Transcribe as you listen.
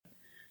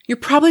You're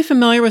probably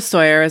familiar with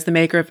Sawyer as the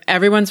maker of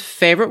everyone's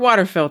favorite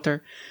water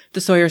filter,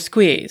 the Sawyer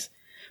Squeeze.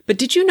 But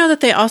did you know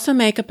that they also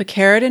make a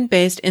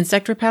picaridin-based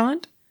insect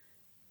repellent?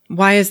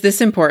 Why is this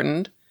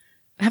important?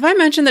 Have I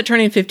mentioned that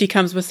turning 50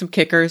 comes with some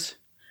kickers?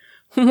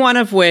 One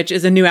of which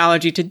is a new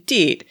allergy to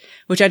DEET,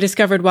 which I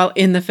discovered while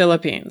in the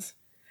Philippines.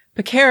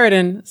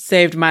 Picaridin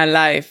saved my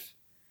life.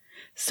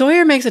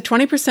 Sawyer makes a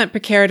 20%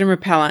 picaridin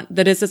repellent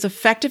that is as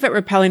effective at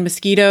repelling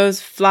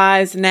mosquitoes,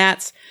 flies,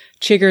 gnats,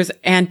 chiggers,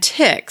 and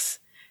ticks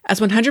as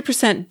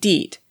 100%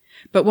 DEET,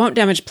 but won't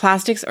damage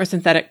plastics or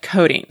synthetic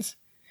coatings.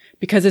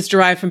 Because it's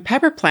derived from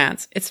pepper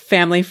plants, it's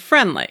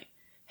family-friendly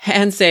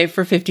and safe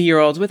for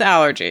 50-year-olds with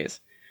allergies.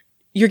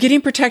 You're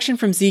getting protection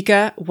from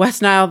Zika,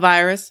 West Nile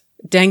virus,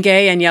 dengue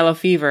and yellow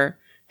fever,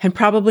 and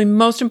probably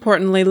most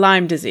importantly,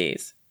 Lyme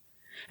disease.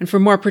 And for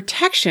more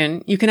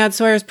protection, you can add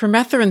Sawyer's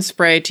permethrin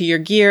spray to your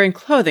gear and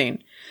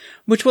clothing,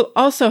 which will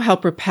also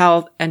help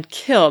repel and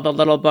kill the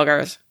little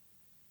boogers.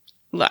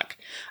 Look,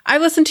 I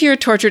listened to your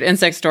tortured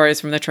insect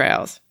stories from the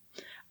trails.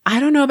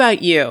 I don't know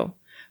about you,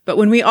 but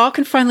when we all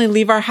can finally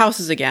leave our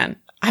houses again,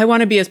 I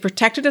want to be as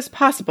protected as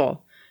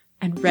possible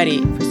and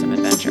ready for some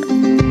adventure.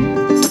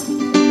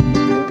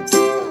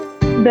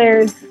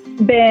 There's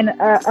been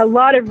a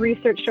lot of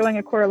research showing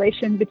a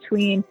correlation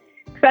between,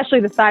 especially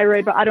the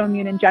thyroid, but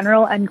autoimmune in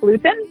general, and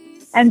gluten.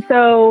 And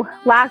so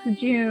last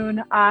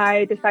June,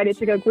 I decided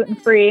to go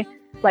gluten-free,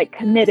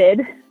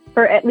 committed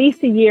for at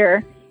least a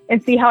year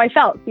and see how I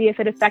felt, see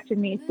if it affected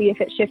me, see if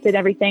it shifted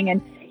everything.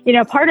 And,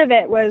 part of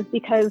it was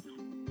because,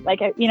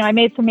 I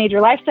made some major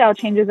lifestyle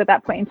changes at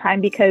that point in time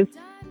because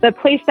the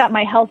place that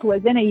my health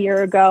was in a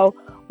year ago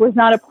was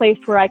not a place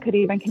where I could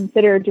even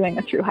consider doing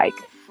a true hike.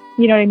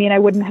 You know what I mean? I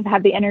wouldn't have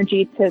had the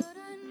energy to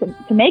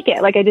make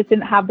it. I just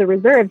didn't have the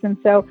reserves. And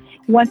so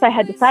once I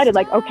had decided,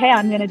 okay,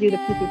 I'm going to do the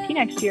PCT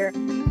next year.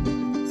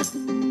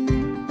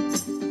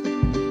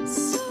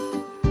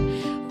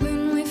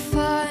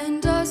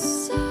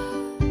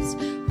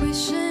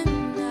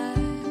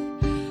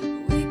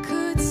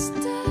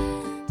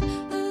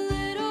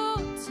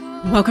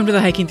 Welcome to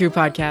the Hiking Through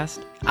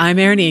podcast. I'm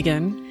Erin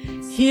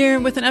Egan, here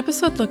with an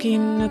episode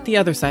looking at the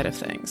other side of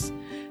things,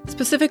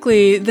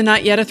 specifically the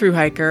not yet a through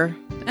hiker,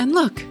 and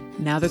look,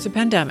 now there's a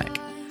pandemic.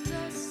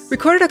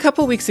 Recorded a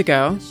couple weeks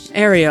ago,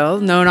 Ariel,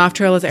 known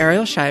off-trail as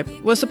Ariel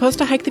Scheib, was supposed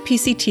to hike the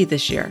PCT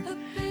this year.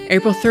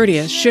 April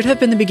 30th should have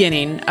been the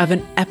beginning of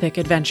an epic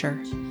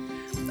adventure.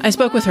 I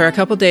spoke with her a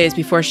couple days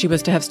before she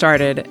was to have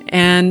started,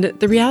 and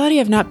the reality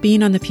of not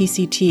being on the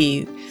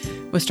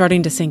PCT was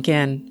starting to sink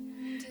in.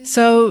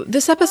 So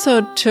this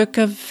episode took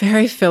a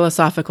very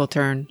philosophical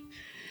turn.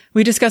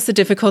 We discussed the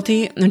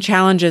difficulty and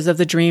challenges of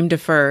the dream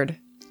deferred,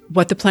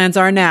 what the plans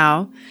are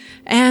now,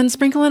 and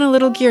sprinkle in a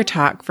little gear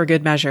talk for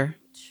good measure.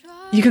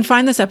 You can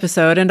find this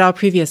episode and all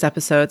previous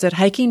episodes at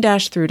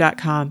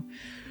hiking-through.com,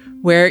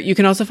 where you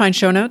can also find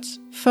show notes,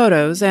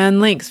 photos,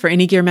 and links for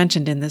any gear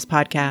mentioned in this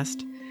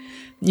podcast.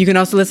 You can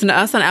also listen to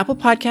us on Apple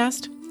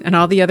Podcast and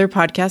all the other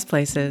podcast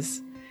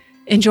places.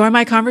 Enjoy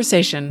my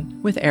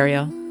conversation with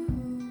Ariel.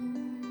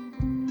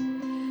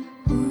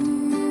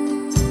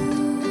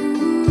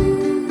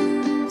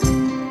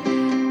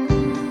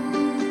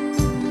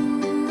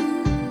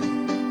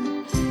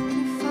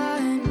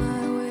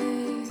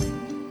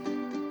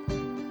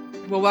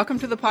 Well, welcome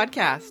to the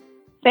podcast.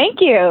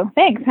 Thank you.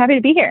 Thanks. Happy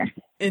to be here.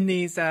 In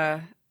these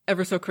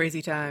ever so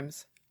crazy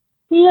times.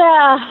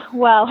 Yeah,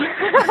 well,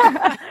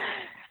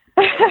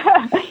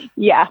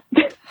 yeah.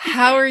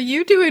 How are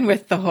you doing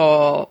with the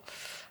whole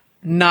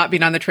not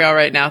being on the trail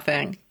right now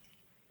thing?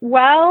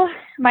 Well,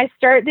 my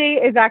start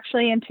date is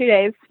actually in 2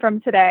 days from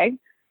today.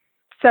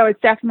 So it's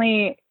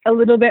definitely a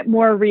little bit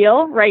more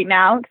real right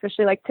now,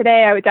 especially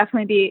today. I would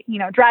definitely be,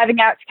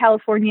 driving out to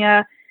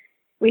California.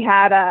 We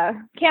had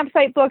a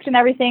campsite booked and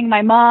everything.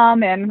 My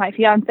mom and my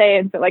fiance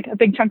and so a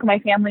big chunk of my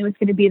family was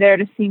going to be there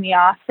to see me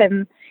off.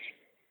 And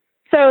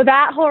so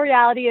that whole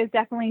reality is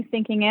definitely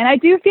sinking in. I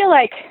do feel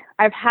like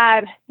I've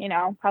had,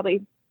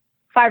 probably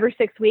 5 or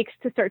 6 weeks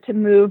to start to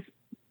move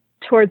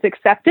towards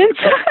acceptance,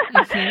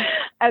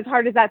 as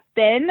hard as that's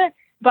been.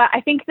 But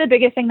I think the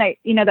biggest thing that,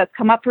 that's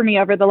come up for me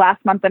over the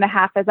last month and a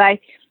half is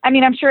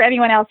I'm sure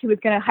anyone else who was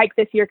going to hike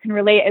this year can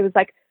relate. It was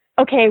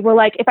okay, well,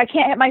 if I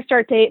can't hit my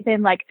start date,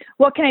 then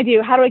what can I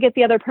do? How do I get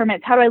the other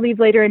permits? How do I leave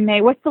later in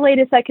May? What's the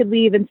latest I could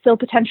leave and still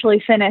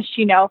potentially finish?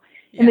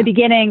 In the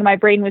beginning, my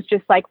brain was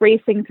just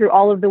racing through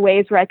all of the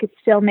ways where I could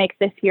still make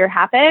this year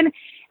happen.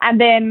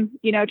 And then,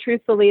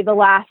 truthfully, the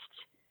last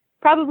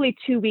probably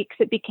 2 weeks,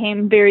 it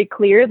became very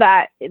clear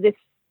that this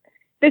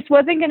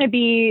wasn't going to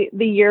be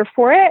the year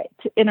for it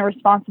in a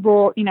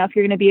responsible, if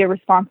you're going to be a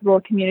responsible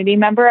community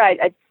member,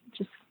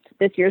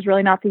 this year's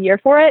really not the year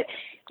for it.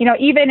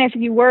 Even if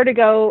you were to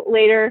go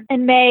later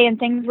in May and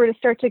things were to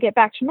start to get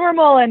back to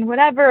normal and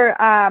whatever,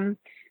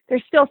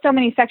 there's still so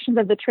many sections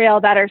of the trail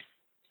that are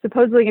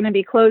supposedly going to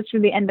be closed through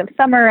the end of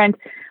summer. And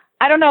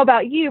I don't know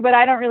about you, but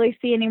I don't really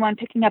see anyone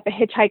picking up a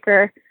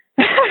hitchhiker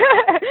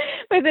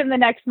within the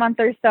next month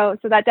or so.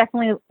 So that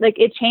definitely,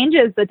 it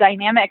changes the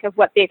dynamic of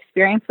what the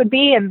experience would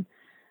be. And,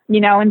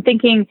 and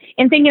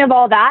thinking of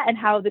all that and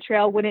how the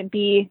trail wouldn't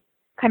be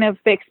kind of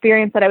the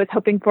experience that I was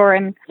hoping for.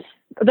 And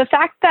the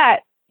fact that,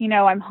 you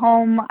know, I'm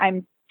home,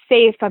 I'm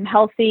safe, I'm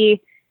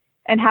healthy,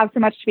 and have so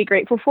much to be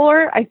grateful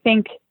for, I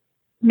think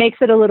makes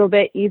it a little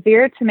bit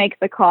easier to make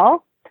the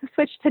call to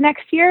switch to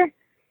next year.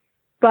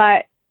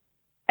 But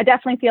I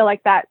definitely feel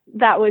like that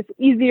was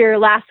easier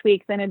last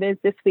week than it is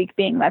this week,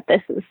 being that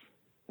this is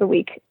the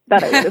week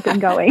that I would have been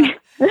going.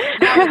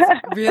 Now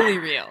it's really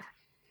real.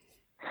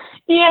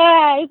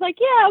 Yeah, it's like,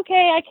 yeah,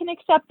 okay, I can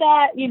accept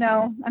that. You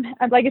know,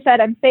 I'm like I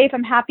said, I'm safe,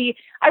 I'm happy.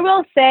 I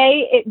will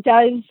say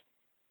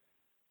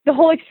the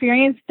whole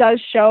experience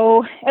does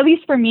show, at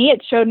least for me,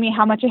 it showed me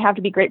how much I have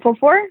to be grateful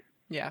for.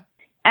 Yeah.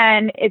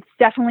 And it's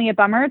definitely a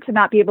bummer to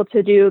not be able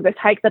to do this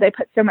hike that I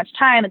put so much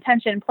time,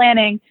 attention,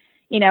 planning,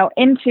 you know,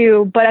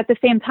 into. But at the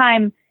same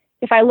time,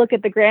 if I look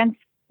at the grand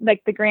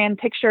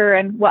picture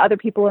and what other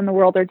people in the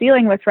world are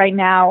dealing with right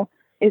now,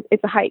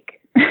 it's a hike.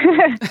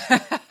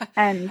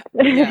 And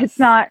yes.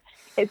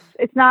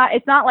 it's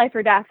not life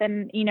or death.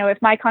 And, you know,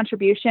 if my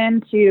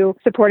contribution to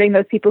supporting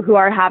those people who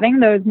are having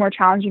those more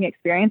challenging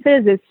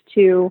experiences is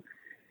to,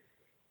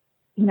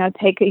 you know,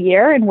 take a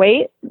year and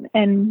wait,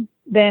 and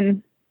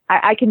then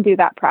I can do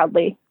that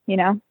proudly, you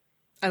know.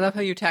 I love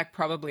how you tack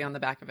probably on the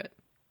back of it.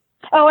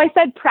 Oh, I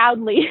said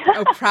proudly.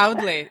 Oh,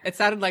 proudly. It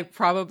sounded like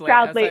probably.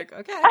 Proudly. I was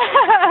like,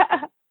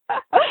 okay.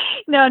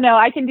 No,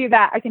 I can do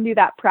that. I can do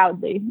that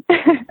proudly.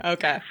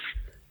 Okay.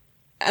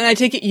 And I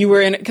take it you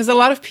were in, because a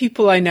lot of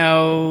people I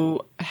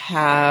know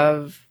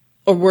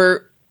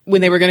when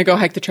they were going to go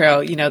hike the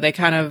trail, you know, they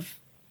kind of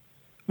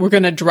were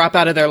going to drop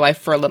out of their life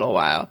for a little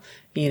while,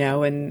 you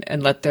know,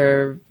 and let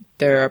their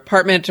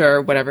apartment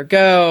or whatever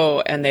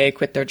go, and they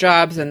quit their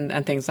jobs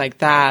and things like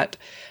that,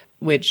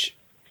 which,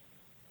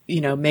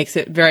 you know, makes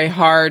it very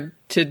hard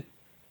to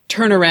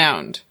turn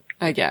around,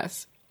 I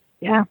guess.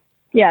 Yeah.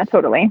 Yeah,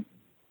 totally.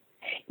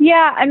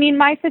 Yeah. I mean,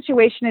 my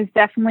situation is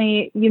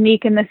definitely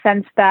unique in the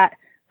sense that,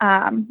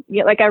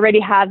 like I already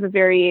have a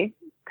very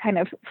kind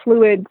of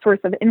fluid source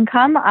of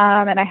income.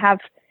 And I have,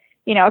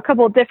 you know, a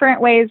couple of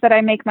different ways that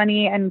I make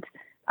money. And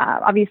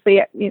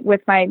obviously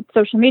with my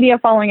social media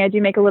following, I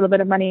do make a little bit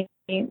of money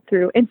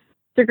through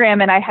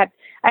Instagram. And I had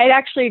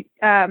actually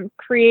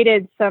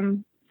created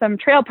some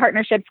trail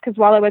partnerships, because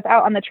while I was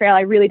out on the trail,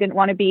 I really didn't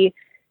want to be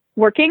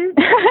working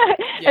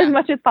as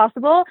much as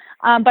possible.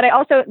 But I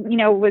also, you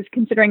know, was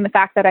considering the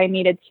fact that I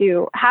needed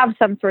to have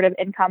some sort of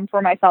income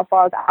for myself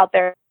while I was out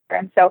there.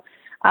 And so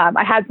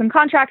I had some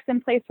contracts in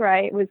place where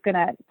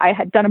I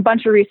had done a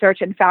bunch of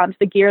research and found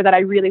the gear that I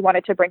really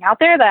wanted to bring out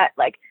there that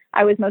like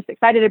I was most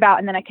excited about.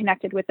 And then I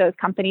connected with those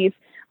companies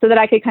so that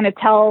I could kind of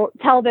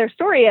tell their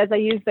story as I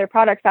used their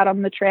products out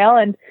on the trail.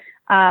 And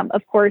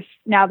of course,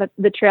 now that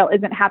the trail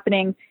isn't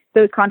happening,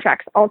 those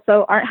contracts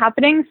also aren't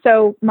happening.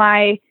 So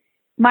my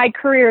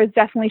career has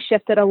definitely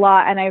shifted a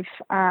lot. And I've,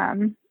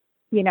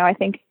 you know, I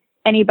think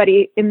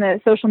anybody in the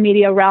social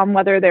media realm,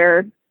 whether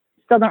they're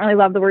still don't really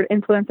love the word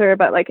influencer,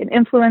 but like an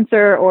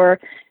influencer or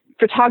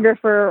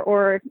photographer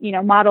or, you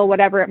know, model,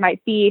 whatever it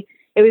might be,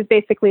 it was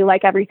basically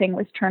like everything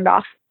was turned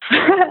off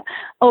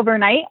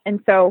overnight.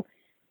 And so,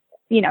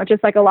 you know,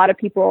 just like a lot of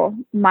people,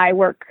 my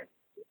work,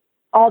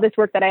 all this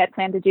work that I had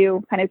planned to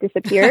do kind of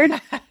disappeared.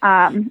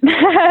 But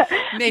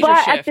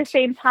at the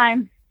same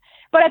time,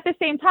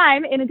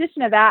 in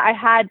addition to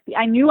that,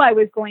 I knew I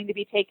was going to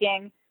be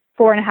taking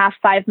 4.5,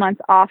 5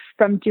 months off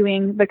from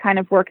doing the kind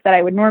of work that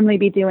I would normally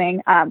be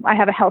doing. I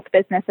have a health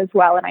business as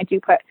well. And I do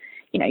put,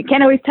 you know, you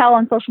can't always tell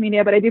on social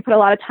media, but I do put a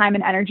lot of time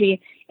and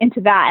energy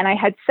into that. And I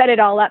had set it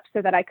all up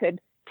so that I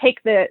could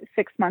take the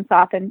 6 months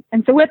off. And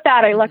so with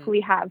that, I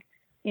luckily have,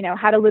 you know,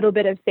 had a little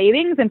bit of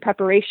savings and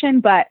preparation,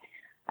 but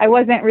I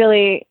wasn't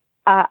really,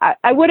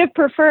 I would have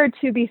preferred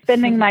to be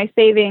spending my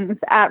savings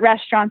at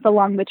restaurants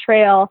along the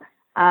trail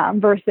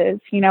versus,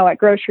 you know, at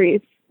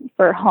groceries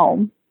for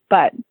home.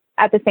 But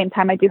at the same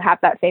time, I do have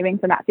that savings,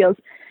 and that feels,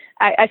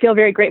 I feel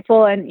very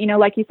grateful. And, you know,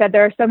 like you said,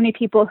 there are so many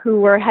people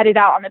who were headed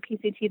out on the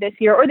PCT this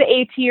year, or the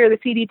AT or the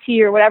CDT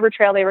or whatever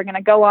trail they were going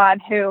to go on,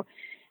 who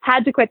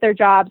had to quit their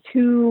jobs,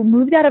 who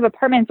moved out of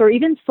apartments or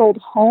even sold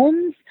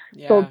homes,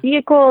 sold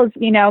vehicles,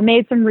 you know,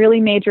 made some really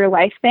major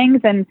life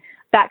things. And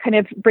that kind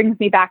of brings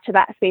me back to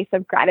that space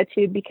of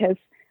gratitude, because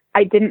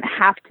I didn't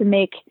have to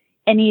make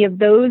any of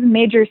those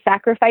major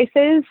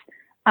sacrifices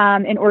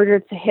in order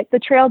to hit the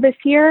trail this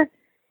year.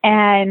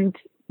 And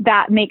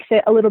that makes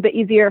it a little bit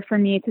easier for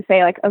me to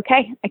say, like,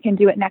 okay, I can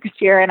do it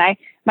next year. And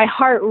my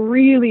heart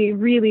really,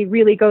 really,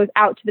 really goes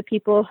out to the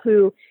people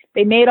who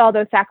they made all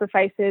those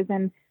sacrifices.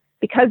 And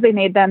because they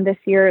made them this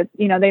year,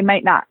 you know, they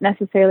might not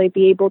necessarily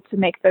be able to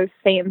make those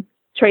same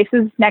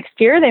choices next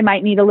year. They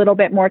might need a little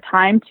bit more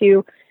time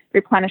to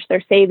replenish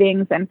their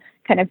savings and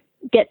kind of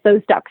get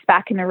those ducks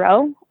back in a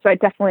row. So I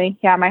definitely,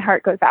 my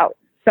heart goes out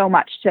so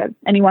much to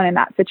anyone in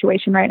that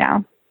situation right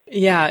now.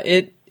 Yeah,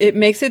 it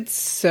makes it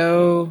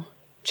so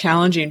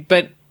challenging.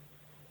 But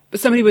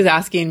somebody was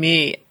asking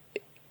me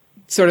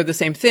sort of the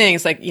same thing.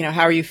 It's like, you know,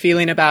 how are you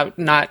feeling about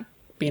not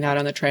being out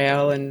on the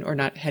trail or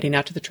not heading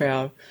out to the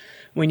trail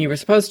when you were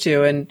supposed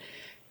to? And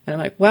I'm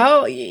like,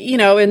 well, you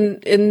know,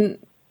 in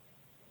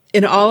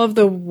all of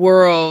the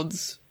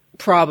world's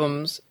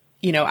problems,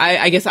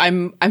 I guess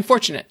I'm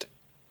fortunate.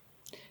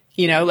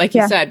 Like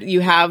you said,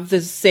 you have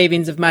the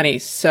savings of money,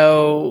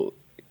 so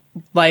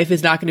life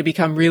is not going to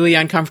become really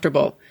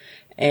uncomfortable.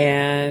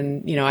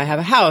 And, I have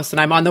a house and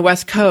I'm on the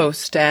West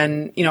Coast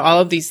and, all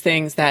of these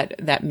things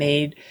that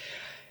made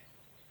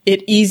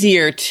it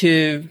easier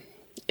to,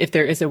 if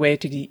there is a way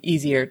to be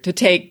easier, to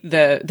take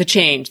the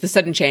change, the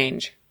sudden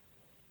change.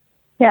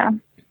 Yeah,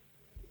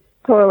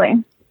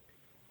 totally.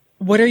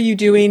 What are you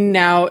doing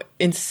now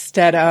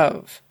instead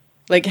of?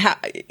 Like,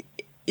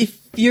 if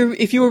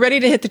you were ready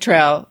to hit the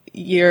trail,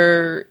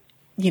 you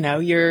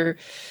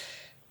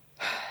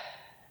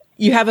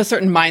have a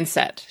certain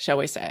mindset, shall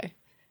we say?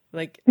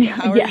 Like,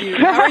 how are you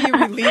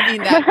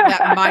relieving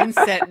that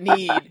mindset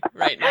need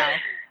right now?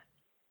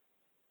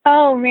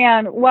 Oh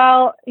man.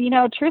 Well,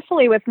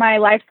 truthfully with my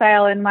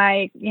lifestyle and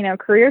my,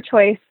 career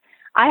choice,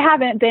 I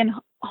haven't been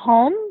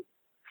home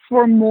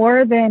for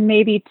more than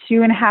maybe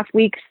 2.5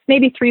 weeks,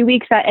 maybe 3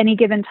 weeks at any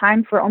given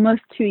time for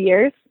almost 2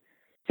 years.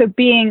 So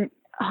being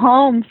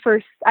home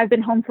I've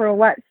been home for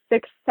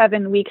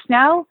 6-7 weeks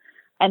now,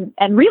 and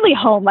really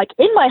home, like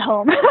in my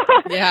home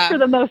for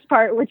the most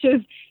part, which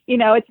is,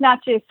 it's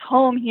not just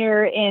home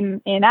here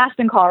in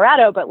Aspen,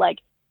 Colorado, but like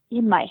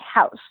in my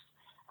house.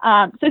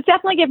 So it's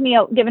definitely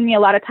given me a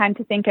lot of time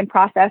to think and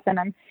process. And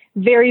I'm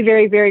very,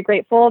 very, very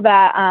grateful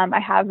that I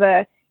have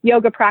a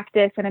yoga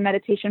practice and a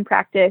meditation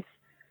practice,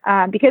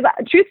 because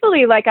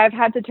truthfully, like I've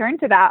had to turn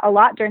to that a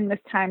lot during this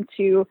time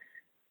to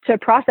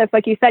process.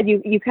 Like you said,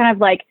 you kind of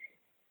like,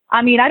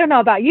 I don't know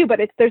about you, but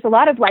there's a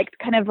lot of like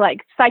kind of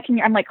like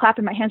psyching. I'm like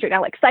clapping my hands right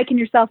now, like psyching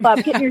yourself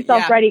up, getting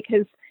yourself ready,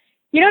 because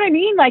you know what I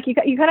mean? Like you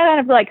kind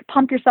of like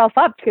pump yourself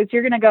up because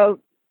you're going to go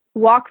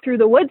walk through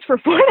the woods for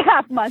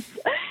 4.5 months,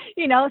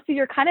 so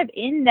you're kind of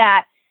in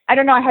that. I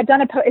don't know. I had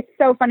done a post. It's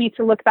so funny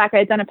to look back. I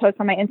had done a post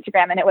on my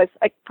Instagram and it was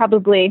like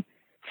probably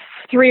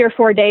 3 or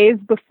 4 days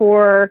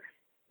before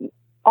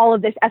all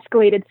of this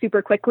escalated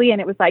super quickly. And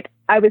it was like,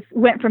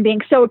 went from being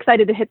so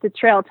excited to hit the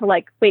trail to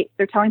like, wait,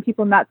 they're telling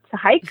people not to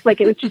hike.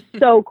 Like it was just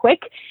so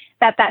quick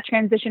that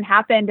transition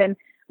happened. And,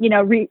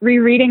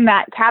 rereading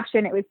that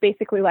caption, it was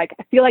basically like,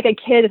 I feel like a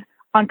kid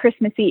on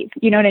Christmas Eve,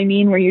 you know what I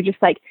mean? Where you're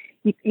just like,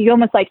 you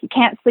almost like, you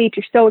can't sleep.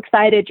 You're so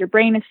excited. Your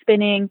brain is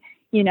spinning,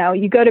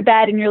 you go to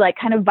bed and you're like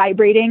kind of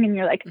vibrating and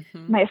you're like,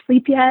 am I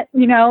asleep yet?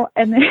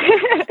 And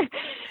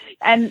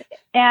then,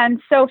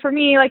 and so for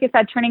me, like I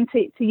said, turning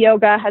to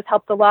yoga has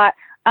helped a lot.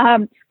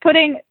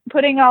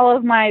 Putting all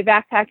of my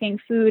backpacking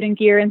food and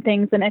gear and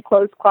things in a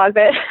closed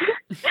closet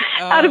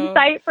out of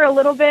sight for a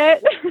little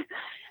bit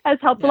has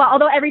helped a lot.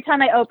 Although every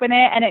time I open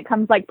it and it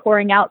comes like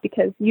pouring out,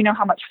 because you know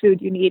how much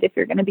food you need if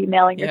you're going to be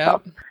mailing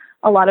yourself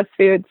a lot of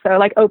food. So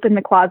like open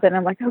the closet and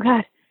I'm like, oh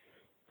God,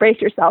 brace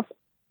yourself.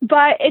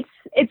 But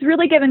it's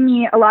really given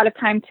me a lot of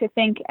time to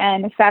think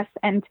and assess.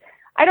 And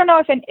I don't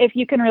know if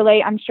you can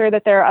relate. I'm sure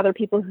that there are other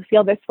people who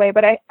feel this way,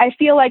 but I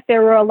feel like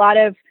there were a lot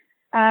of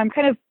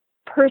kind of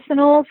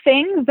personal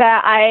things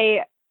that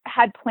I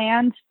had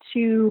planned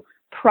to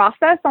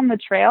process on the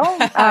trail,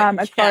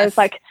 as far as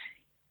like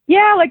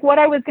what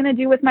I was going to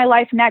do with my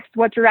life next,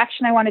 what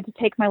direction I wanted to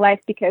take my life,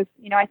 because,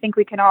 I think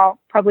we can all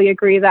probably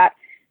agree that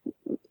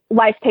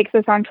life takes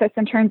us on twists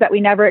and turns that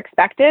we never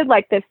expected,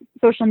 like this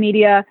social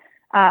media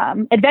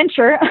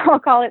adventure, I'll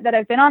call it, that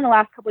I've been on the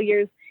last couple of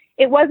years.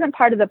 It wasn't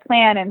part of the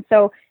plan. And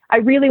so I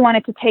really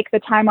wanted to take the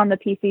time on the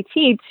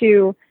PCT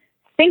to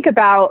think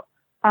about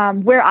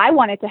where I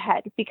wanted to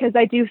head, because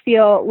I do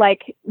feel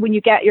like when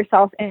you get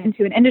yourself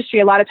into an industry,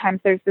 a lot of times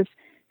there's this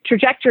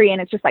trajectory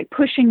and it's just like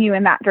pushing you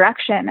in that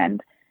direction.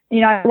 And,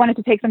 I wanted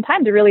to take some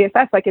time to really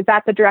assess, like, is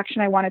that the direction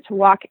I wanted to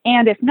walk?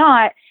 And if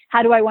not,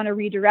 how do I want to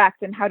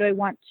redirect, and how do I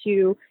want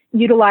to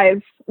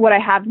utilize what I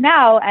have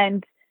now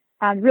and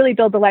really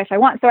build the life I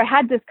want? So I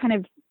had this kind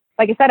of,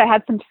 like I said, I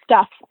had some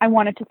stuff I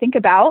wanted to think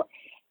about,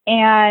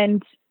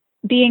 and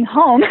being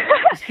home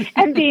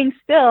and being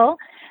still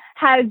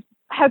has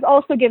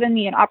also given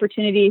me an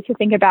opportunity to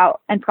think about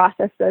and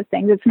process those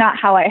things. It's not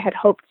how I had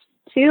hoped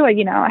to.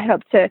 I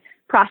hoped to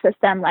process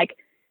them like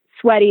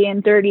sweaty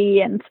and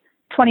dirty and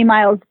 20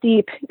 miles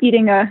deep,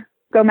 eating a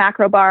Go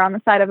Macro bar on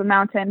the side of a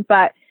mountain.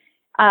 But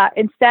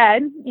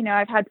instead,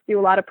 I've had to do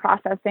a lot of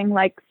processing,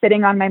 like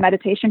sitting on my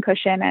meditation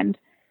cushion.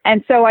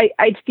 And so I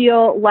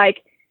feel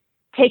like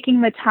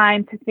taking the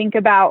time to think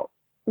about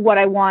what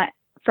I want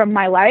from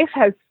my life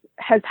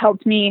has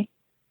helped me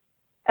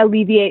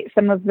alleviate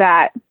some of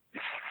that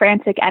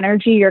frantic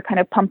energy or kind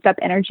of pumped up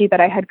energy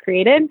that I had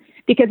created,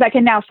 because I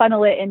can now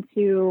funnel it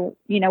into,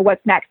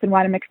 what's next and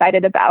what I'm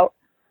excited about,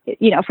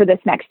 for this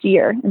next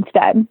year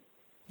instead.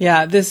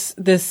 Yeah. This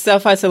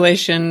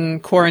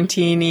self-isolation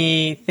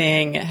quarantine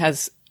thing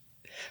has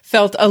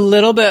felt a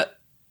little bit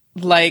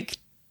like,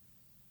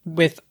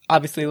 with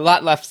obviously a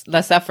lot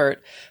less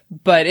effort,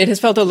 but it has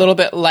felt a little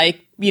bit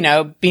like, being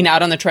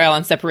out on the trail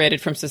and separated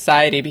from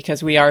society,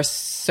 because we are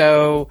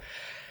so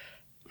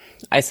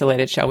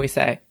isolated, shall we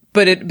say.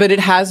 But it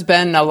has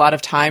been a lot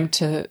of time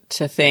to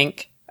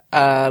think,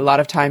 a lot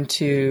of time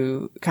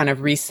to kind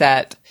of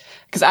reset.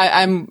 Cause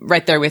I'm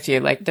right there with you.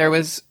 Like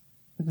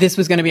this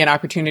was going to be an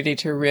opportunity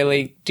to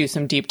really do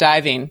some deep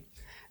diving,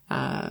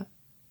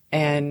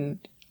 And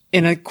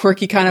in a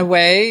quirky kind of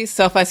way,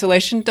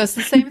 self-isolation does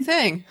the same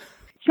thing.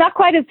 It's not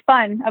quite as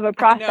fun of a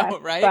process, I know,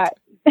 right?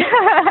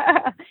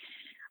 But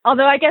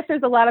although I guess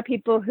there's a lot of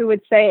people who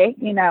would say,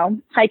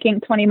 hiking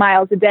 20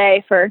 miles a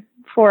day for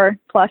 4+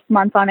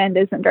 months on end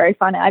isn't very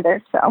fun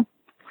either. So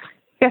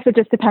I guess it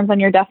just depends on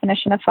your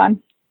definition of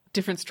fun.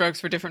 Different strokes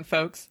for different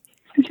folks.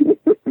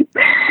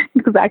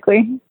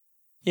 Exactly.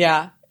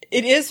 Yeah.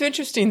 It is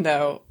interesting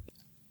though.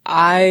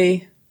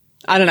 I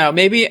don't know.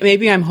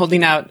 Maybe I'm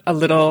holding out a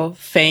little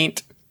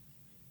faint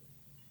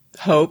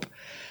hope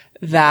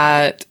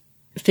that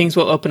things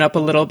will open up a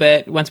little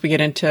bit once we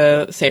get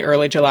into, say,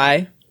 early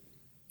July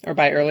or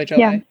by early July.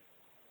 Yeah.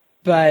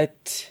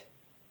 But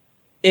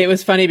it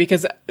was funny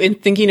because in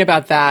thinking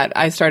about that,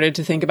 I started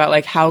to think about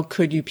like, how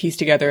could you piece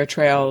together a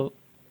trail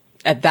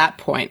at that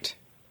point?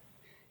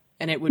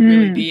 And it would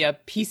really be a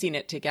piecing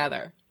it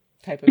together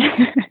type of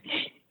thing.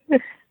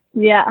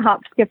 Yeah,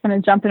 hop, skipping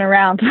and jumping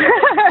around.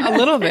 A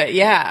little bit,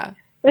 yeah.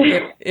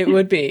 It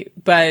would be.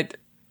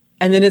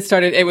 And then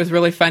it was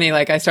really funny.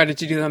 Like I started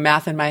to do the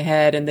math in my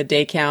head and the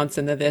day counts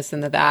and the this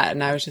and the that.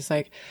 And I was just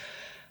like,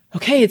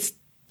 okay, it's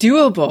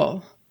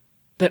doable,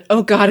 but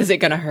oh God, is it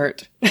going to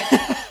hurt?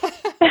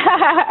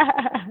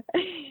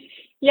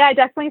 Yeah, I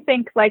definitely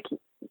think like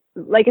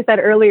I said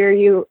earlier,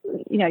 you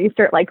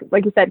start like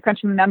you said,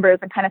 crunching the numbers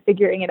and kind of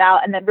figuring it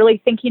out. And then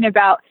really thinking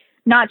about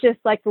not just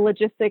like the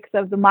logistics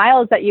of the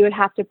miles that you would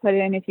have to put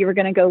in if you were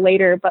going to go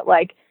later, but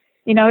like,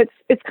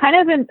 it's kind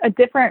of in a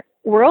different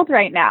world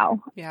right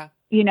now. Yeah.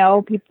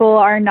 People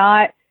are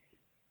not,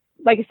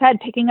 like I said,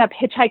 picking up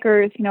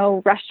hitchhikers,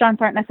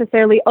 restaurants aren't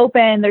necessarily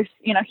open. There's,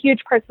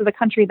 huge parts of the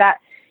country that,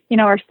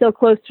 are still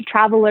closed to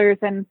travelers,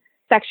 and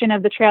section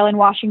of the trail in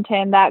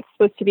Washington that's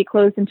supposed to be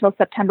closed until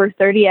September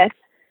 30th.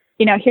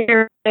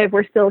 Here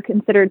we're still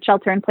considered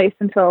shelter in place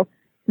until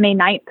May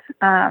 9th.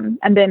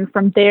 And then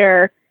from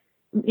there,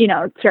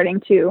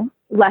 starting to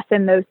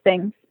lessen those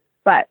things.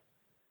 But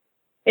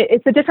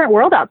it's a different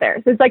world out there.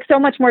 So there's like so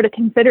much more to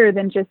consider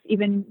than just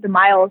even the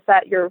miles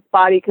that your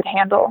body could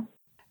handle.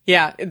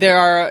 Yeah, there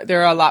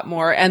are a lot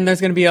more, and there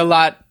would be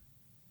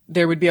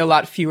a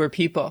lot fewer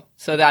people.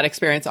 So that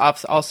experience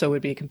also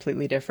would be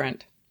completely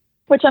different.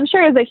 Which I'm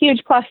sure is a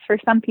huge plus for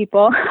some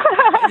people.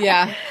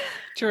 Yeah,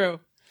 true.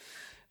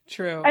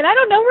 And I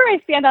don't know where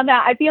I stand on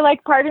that. I feel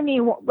like part of me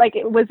like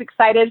it was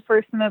excited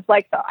for some of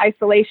like the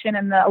isolation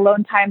and the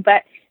alone time,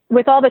 but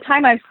with all the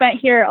time I've spent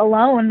here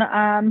alone,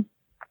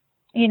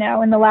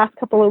 in the last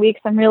couple of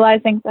weeks, I'm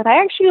realizing that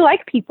I actually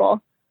like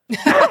people.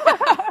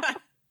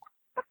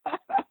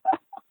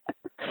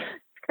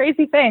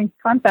 Crazy thing,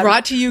 concept.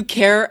 Brought to you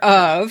care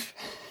of.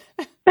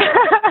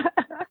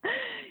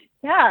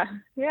 Yeah.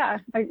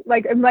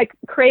 I'm like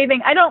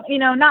craving. I don't,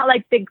 not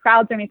like big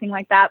crowds or anything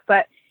like that,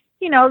 but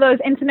those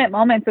intimate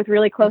moments with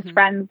really close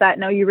friends that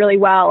know you really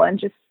well, and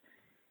just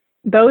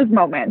those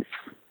moments.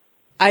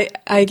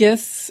 I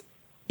guess,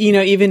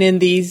 even in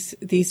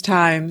these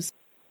times,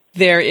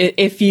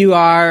 if you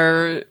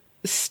are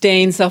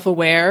staying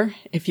self-aware,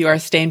 if you are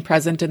staying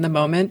present in the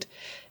moment,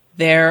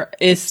 there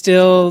is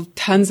still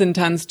tons and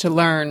tons to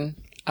learn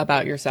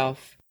about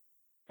yourself.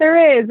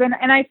 There is.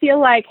 And I feel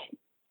like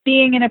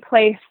being in a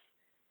place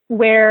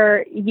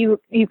where you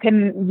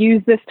can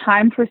use this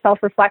time for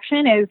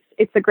self-reflection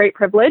it's a great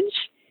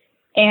privilege.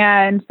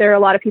 And there are a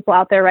lot of people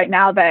out there right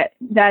now that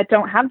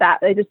don't have that.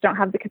 They just don't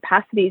have the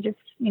capacity, just,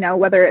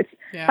 whether it's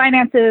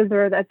finances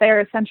or that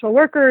they're essential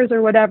workers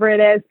or whatever it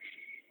is.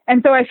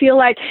 And so I feel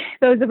like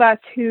those of us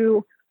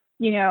who,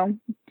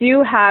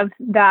 do have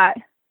that,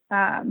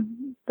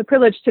 the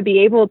privilege to be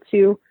able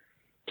to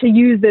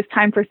use this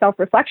time for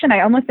self-reflection,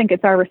 I almost think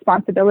it's our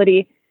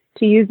responsibility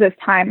to use this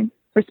time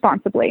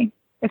responsibly,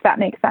 if that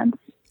makes sense.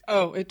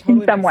 Oh, it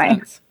totally in some makes way.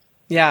 Sense.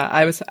 Yeah,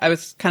 I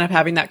was kind of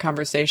having that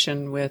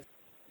conversation with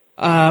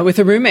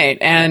a roommate,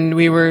 and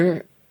we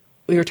were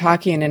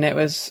talking, and it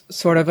was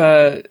sort of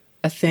a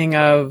thing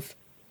of,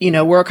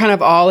 we're kind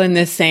of all in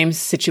this same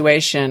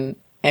situation,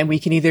 and we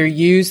can either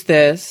use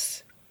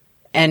this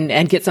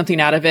and get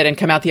something out of it and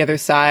come out the other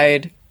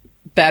side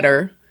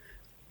better,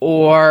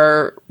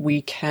 or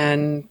we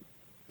can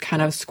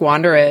kind of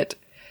squander it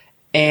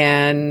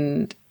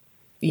and,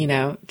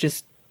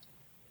 just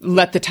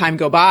let the time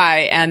go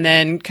by and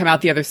then come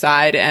out the other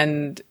side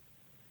and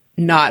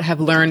not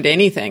have learned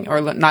anything, or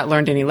not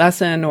learned any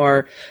lesson,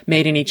 or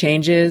made any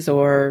changes,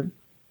 or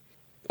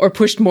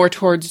pushed more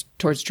towards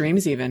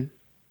dreams even.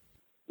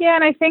 Yeah.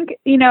 And I think,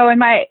 in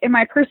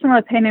my personal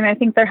opinion, I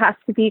think there has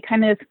to be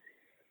kind of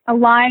a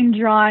line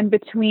drawn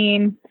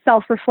between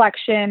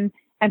self-reflection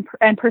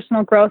and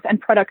personal growth and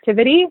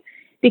productivity,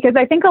 because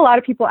I think a lot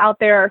of people out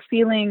there are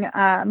feeling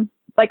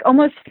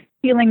almost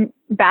feeling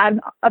bad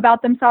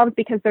about themselves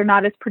because they're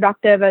not as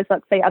productive as,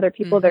 let's say, other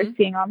people they're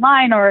seeing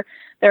online, or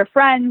their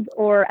friends,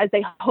 or as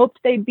they hoped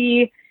they'd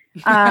be.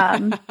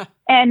 And,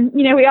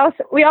 we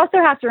also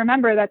have to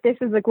remember that this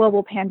is a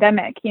global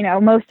pandemic.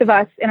 Most of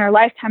us in our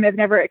lifetime have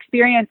never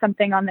experienced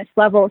something on this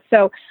level.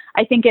 So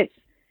I think it's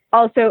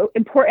also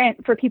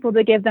important for people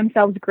to give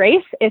themselves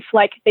grace if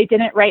like they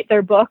didn't write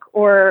their book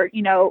or,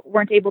 you know,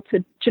 weren't able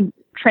to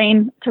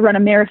train to run a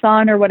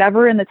marathon or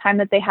whatever in the time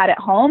that they had at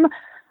home.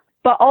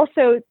 But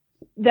also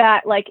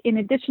that like, in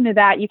addition to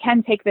that, you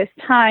can take this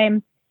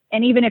time,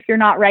 and even if you're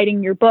not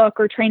writing your book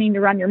or training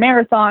to run your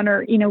marathon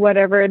or, you know,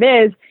 whatever it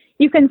is,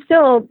 you can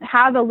still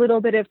have a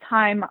little bit of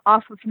time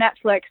off of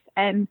Netflix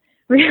and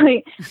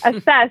really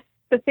assess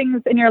the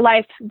things in your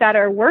life that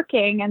are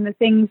working and the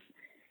things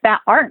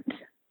that aren't.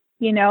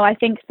 You know, I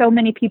think so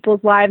many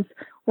people's lives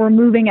were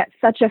moving at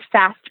such a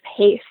fast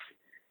pace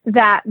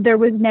that there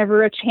was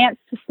never a chance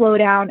to slow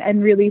down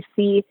and really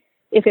see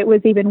if it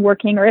was even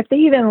working or if they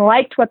even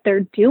liked what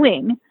they're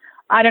doing.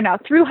 I don't know.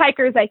 Through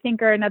hikers, I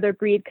think, are another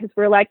breed because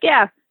we're like,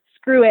 yeah,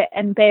 screw it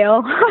and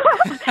bail.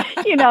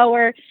 You know,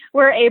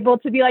 we're able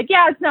to be like,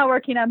 yeah, it's not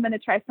working. I'm going to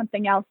try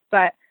something else.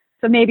 But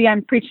so maybe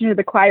I'm preaching to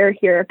the choir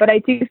here, but I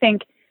do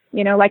think,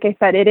 you know, like I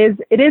said, it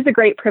is a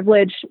great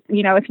privilege,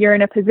 you know, if you're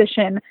in a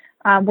position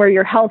where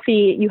you're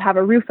healthy, you have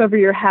a roof over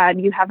your head,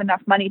 you have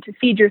enough money to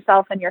feed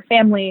yourself and your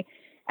family.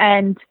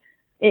 And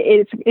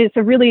it's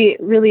a really,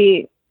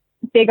 really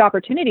big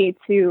opportunity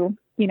to,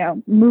 you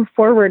know, move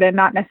forward and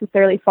not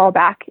necessarily fall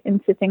back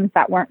into things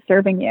that weren't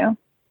serving you.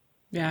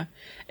 Yeah.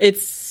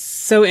 It's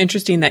so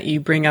interesting that you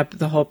bring up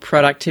the whole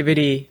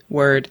productivity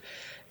word,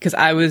 because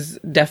I was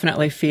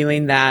definitely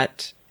feeling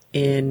that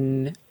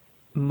in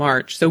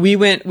March. So we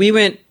went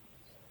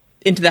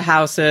into the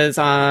houses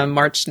on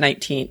March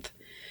 19th.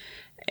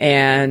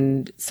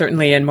 And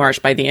certainly in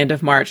March, by the end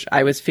of March,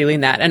 I was feeling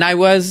that. And I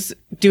was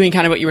doing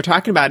kind of what you were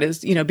talking about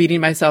is, you know, beating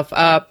myself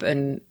up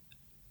and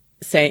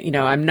saying, you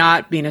know, I'm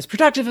not being as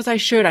productive as I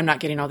should. I'm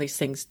not getting all these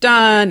things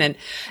done. And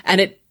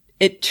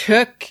it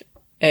took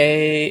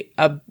a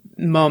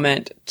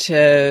moment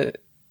to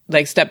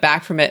like step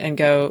back from it and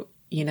go,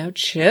 you know,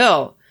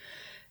 chill.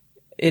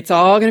 It's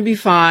all going to be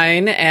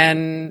fine.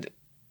 And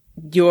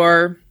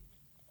your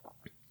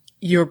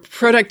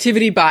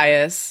productivity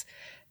bias,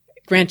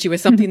 grant you,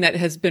 is something that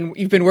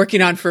you've been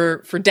working on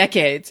for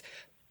decades,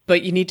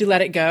 but you need to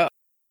let it go.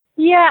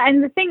 Yeah.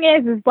 And the thing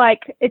is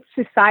like, it's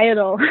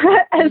societal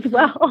as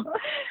well,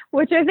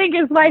 which I think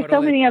is why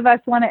so many of us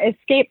want to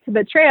escape to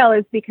the trail,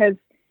 is because,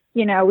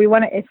 you know, we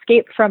want to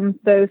escape from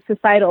those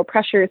societal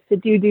pressures to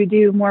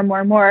do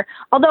more.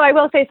 Although I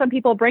will say some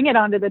people bring it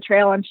onto the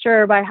trail, I'm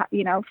sure, by,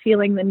 you know,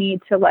 feeling the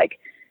need to like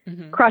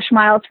crush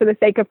miles for the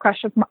sake of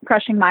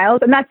crushing miles.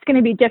 And that's going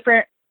to be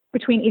different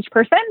between each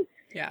person.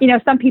 Yeah. You know,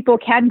 some people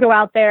can go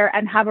out there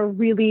and have a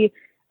really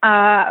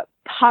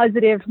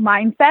positive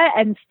mindset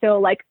and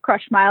still like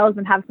crush miles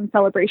and have some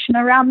celebration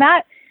around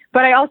that.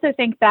 But I also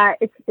think that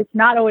it's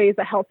not always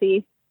a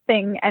healthy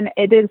thing. And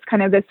it is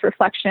kind of this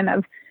reflection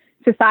of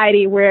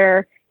society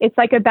where it's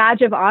like a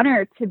badge of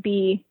honor to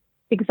be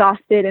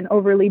exhausted and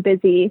overly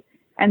busy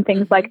and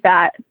things like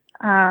that.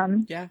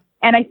 Yeah.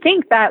 And I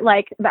think that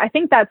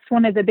that's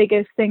one of the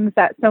biggest things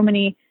that so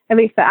many, at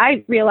least that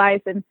I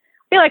realize, and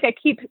I feel like I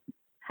keep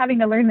having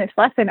to learn this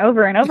lesson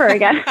over and over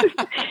again.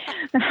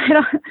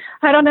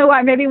 I don't know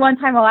why. Maybe one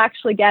time I'll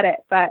actually get it,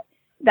 but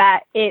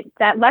that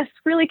less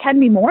really can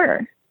be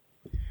more.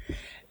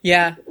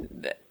 Yeah.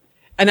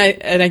 And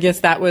I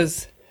guess that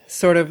was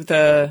sort of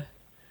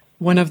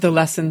one of the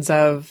lessons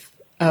of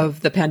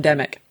the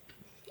pandemic,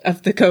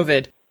 of the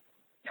COVID.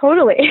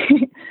 Totally.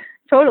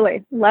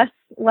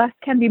 Less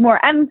can be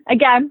more. And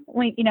again,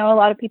 you know, a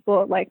lot of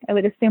people, like I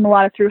would assume a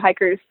lot of through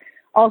hikers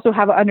also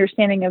have an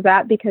understanding of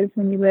that, because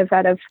when you live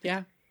out of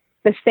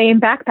the same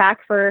backpack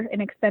for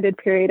an extended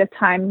period of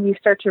time, you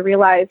start to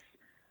realize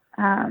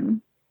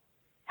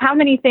how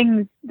many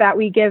things that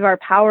we give our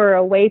power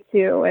away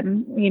to,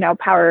 and, you know,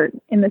 power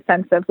in the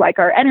sense of like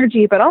our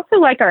energy, but also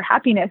like our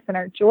happiness and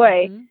our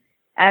joy. Mm-hmm.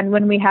 And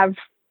when we have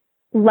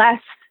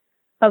less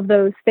of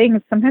those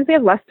things, sometimes we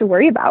have less to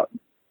worry about.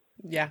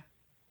 Yeah,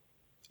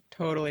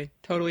 totally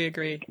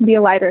agree. It can be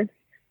a lighter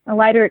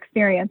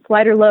experience,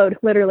 lighter load,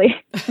 literally,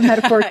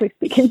 metaphorically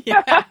speaking.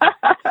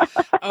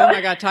 Oh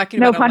my God,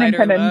 talking about a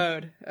lighter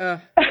load.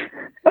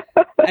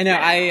 I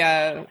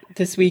know.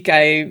 This week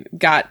I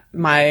got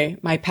my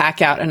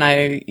pack out and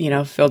I, you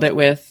know, filled it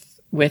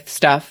with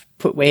stuff,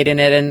 put weight in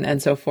it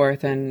and so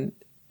forth, and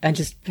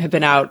just have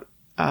been out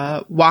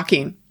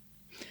walking,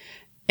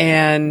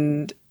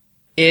 and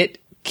it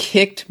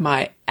kicked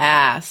my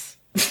ass.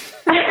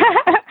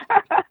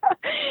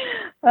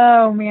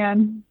 Oh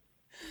man.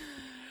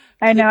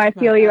 I know. I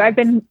feel you. I've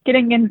been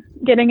getting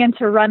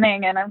into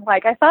running, and I'm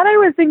like, I thought I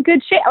was in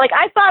good shape. Like,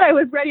 I thought I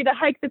was ready to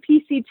hike the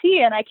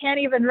PCT, and I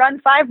can't even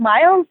run 5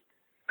 miles.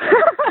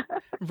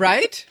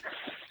 Right?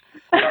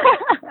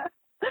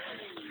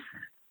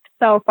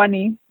 So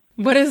funny.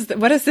 What is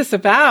this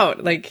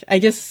about? Like, I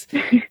guess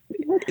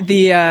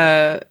we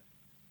were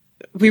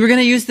going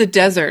to use the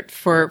desert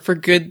for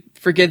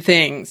good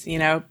things, you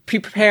know,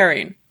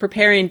 preparing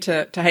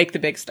to hike the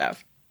big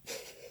stuff.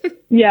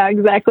 Yeah,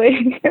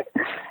 exactly.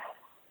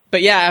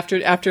 But yeah,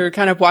 after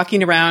kind of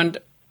walking around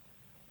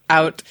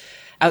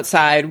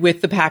outside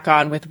with the pack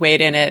on, with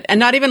weight in it, and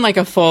not even like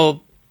a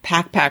full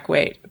pack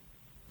weight,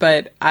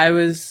 but I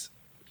was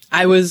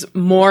I was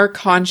more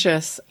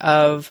conscious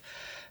of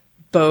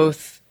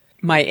both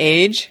my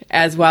age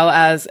as well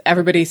as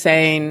everybody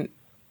saying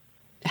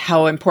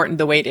how important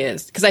the weight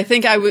is. Because I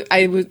think I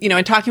was, you know,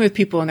 in talking with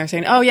people and they're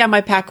saying, oh yeah,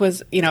 my pack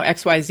was, you know,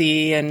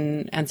 XYZ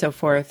and so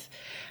forth.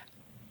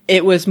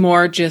 It was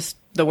more just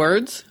the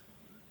words.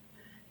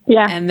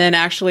 Yeah. And then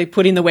actually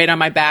putting the weight on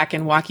my back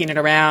and walking it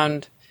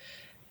around,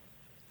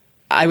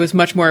 I was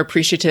much more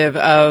appreciative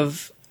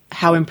of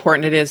how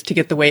important it is to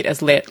get the weight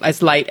as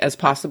light as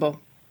possible.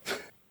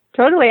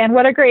 Totally. And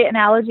what a great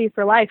analogy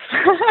for life.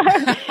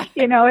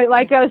 You know,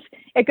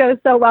 it goes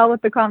so well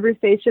with the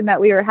conversation that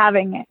we were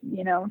having,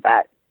 you know,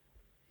 that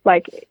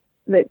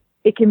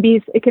it can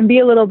be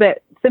a little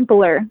bit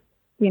simpler,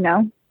 you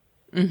know?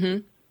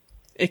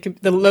 Mm-hmm.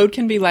 The load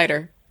can be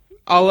lighter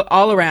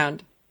all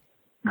around.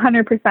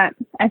 100%.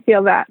 I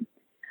feel that.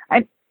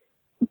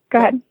 Go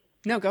ahead.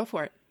 No, go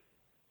for it.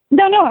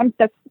 No,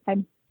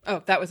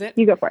 Oh, that was it?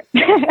 You go for it.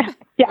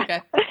 Yeah.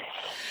 Okay.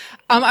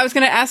 I was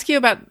going to ask you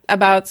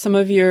about some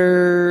of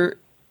your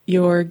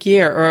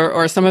gear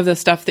or some of the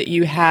stuff that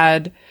you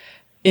had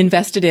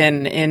invested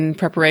in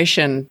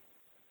preparation.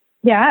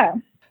 Yeah.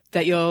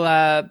 That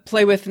you'll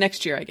play with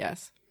next year, I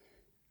guess.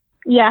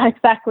 Yeah,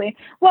 exactly.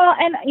 Well,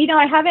 and you know,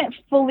 I haven't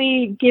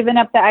fully given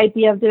up the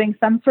idea of doing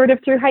some sort of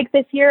through hike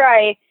this year.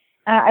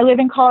 I live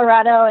in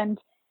Colorado, and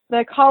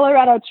the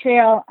Colorado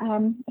Trail, I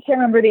can't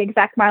remember the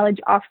exact mileage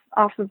off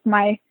of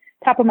my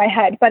top of my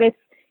head, but it's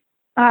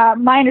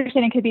my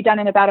understanding could be done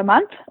in about a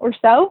month or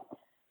so.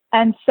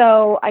 And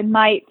so I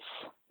might,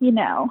 you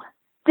know,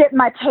 dip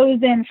my toes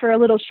in for a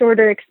little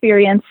shorter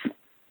experience.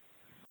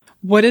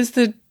 What is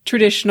the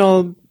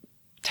traditional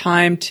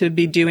time to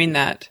be doing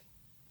that?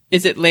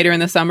 Is it later in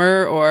the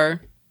summer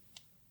or?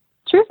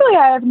 Truthfully,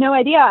 I have no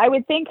idea. I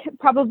would think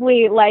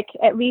probably like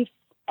at least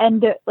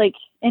end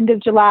of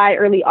July,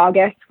 early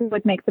August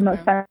would make the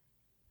most sense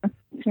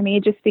for me,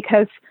 just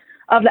because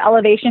of the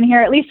elevation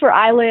here. At least where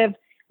I live,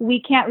 we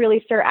can't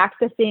really start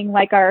accessing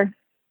like our,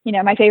 you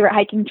know, my favorite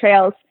hiking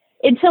trails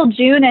until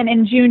June. And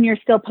in June, you're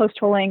still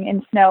post-holing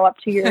in snow up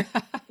to your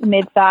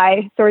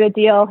mid-thigh sort of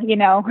deal, you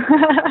know.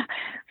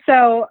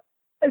 So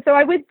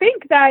I would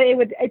think that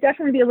it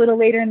definitely be a little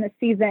later in the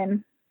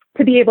season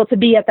to be able to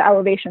be at the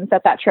elevations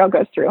that trail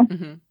goes through.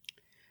 Mm-hmm.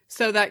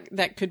 So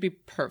that could be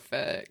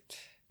perfect.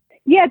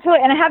 Yeah, totally.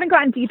 And I haven't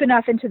gotten deep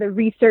enough into the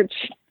research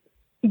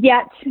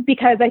yet,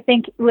 because I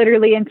think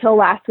literally until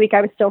last week,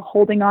 I was still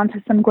holding on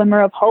to some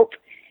glimmer of hope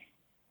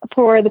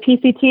for the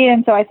PCT.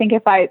 And so I think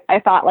if I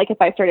thought like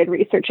if I started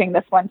researching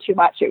this one too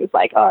much, it was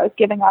like, oh, I was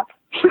giving up.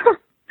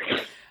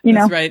 You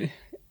know? That's right.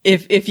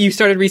 If you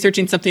started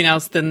researching something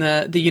else, then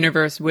the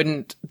universe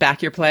wouldn't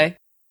back your play.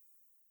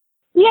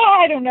 Yeah,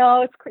 I don't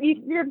know.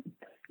 You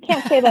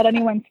can't say that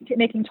anyone's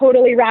making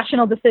totally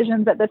rational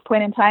decisions at this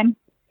point in time.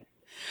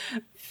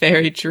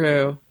 Very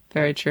true.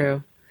 Very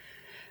true.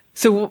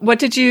 So what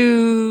did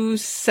you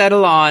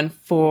settle on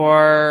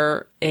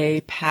for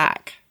a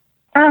pack?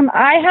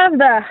 I have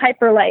the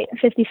Hyperlite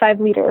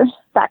 55-liter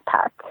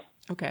backpack.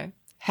 Okay.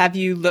 Have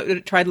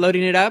you tried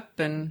loading it up?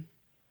 And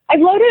I've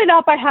loaded it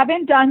up. I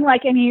haven't done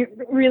like any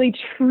really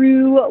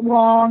true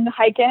long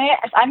hike in it.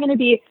 If I'm going to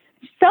be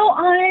so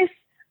honest,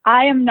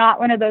 I am not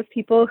one of those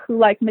people who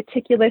like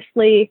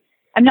meticulously,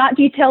 I'm not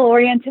detail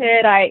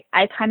oriented. I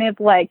kind of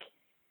like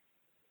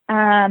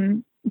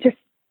just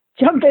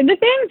jump into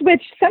things,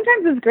 which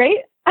sometimes is great.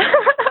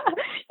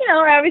 You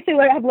know, I obviously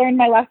have learned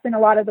my lesson a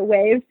lot of the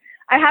ways.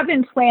 I have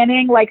been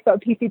planning like the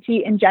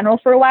PCT in general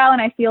for a while,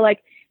 and I feel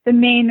like the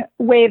main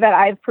way that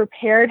I've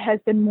prepared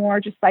has been more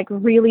just like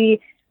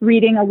really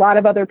reading a lot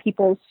of other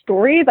people's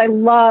stories. I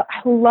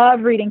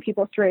love reading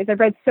people's stories.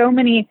 I've read so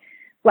many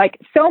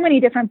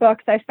different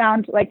books. I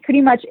found like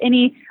pretty much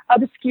any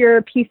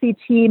obscure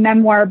PCT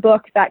memoir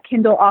book that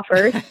Kindle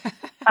offers.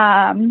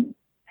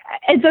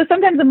 And so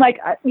sometimes I'm like,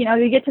 you know,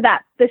 you get to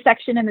this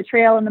section in the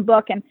trail in the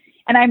book, and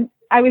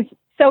I was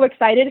so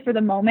excited for the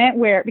moment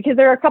because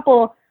there are a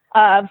couple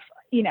of,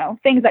 you know,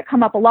 things that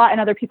come up a lot in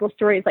other people's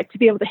stories, like to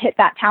be able to hit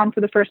that town for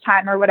the first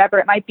time or whatever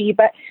it might be.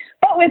 But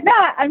with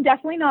that, I'm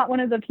definitely not one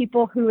of the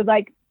people who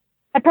like,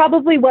 I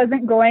probably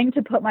wasn't going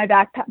to put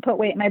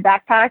weight in my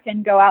backpack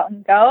and go out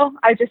and go.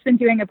 I've just been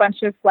doing a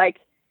bunch of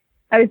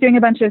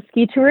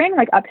ski touring,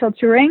 like uphill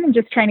touring,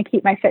 just trying to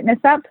keep my fitness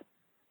up.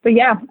 But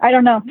yeah, I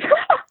don't know.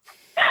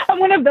 I'm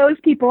one of those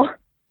people.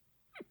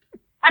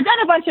 I've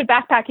done a bunch of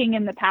backpacking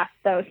in the past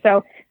though.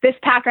 So this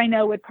pack I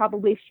know would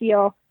probably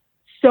feel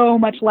so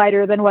much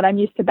lighter than what I'm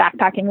used to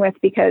backpacking with,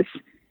 because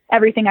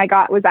everything I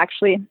got was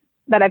actually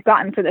that I've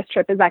gotten for this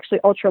trip is actually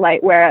ultralight.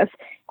 Whereas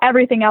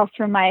everything else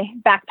from my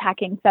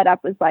backpacking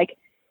setup was like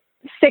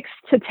 6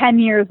 to 10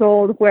 years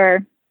old,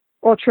 where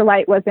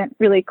ultralight wasn't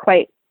really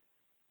quite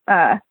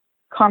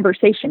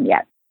conversation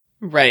yet.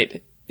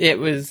 Right. It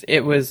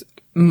was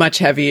much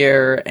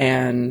heavier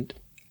and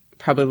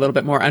probably a little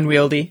bit more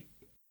unwieldy.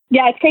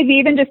 Yeah, it's crazy.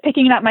 Even just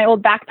picking up my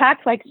old backpack,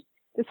 like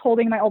just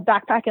holding my old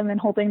backpack and then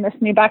holding this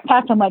new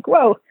backpack, I'm like,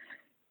 whoa,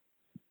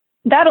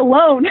 that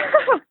alone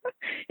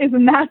is a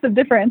massive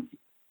difference.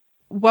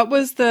 What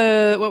was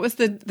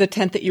the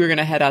tent that you were going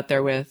to head out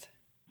there with?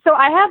 So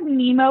I have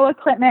Nemo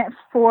equipment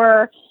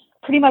for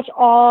pretty much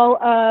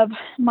all of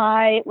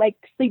my like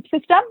sleep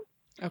system.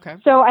 Okay.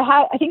 So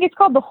I think it's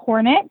called the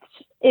Hornet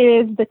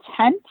is the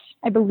tent,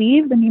 I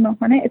believe, the Nemo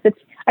Hornet.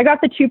 I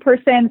got the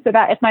 2-person so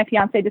that if my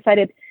fiance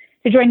decided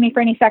to join me for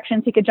any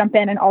sections, he could jump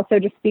in. And also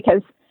just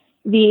because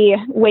the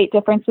weight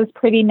difference was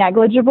pretty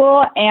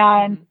negligible.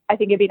 And I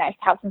think it'd be nice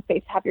to have some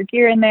space to have your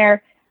gear in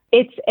there.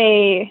 It's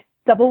a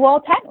double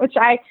wall tent, which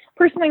I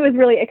personally was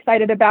really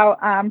excited about.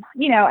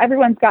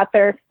 Everyone's got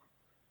their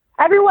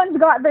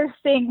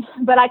thing,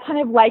 but I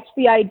kind of liked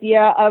the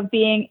idea of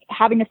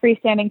having a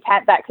freestanding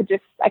tent that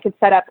I could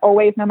set up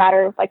always, no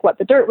matter like what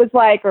the dirt was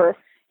like or,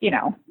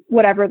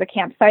 whatever the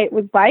campsite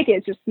was like.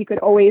 It's just, you could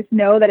always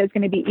know that it's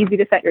going to be easy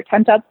to set your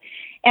tent up.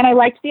 And I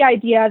liked the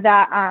idea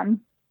that,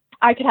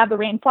 I could have the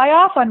rain fly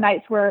off on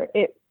nights where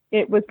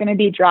it was going to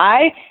be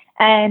dry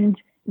and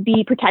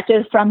be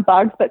protected from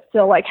bugs, but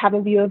still like have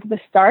a view of the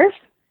stars.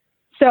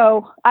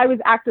 So I was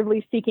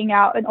actively seeking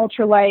out an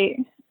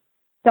ultralight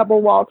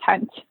double wall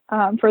tent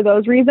for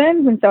those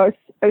reasons. And so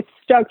I was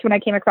stoked when I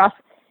came across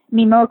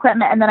Nemo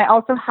equipment. And then I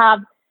also have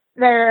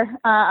their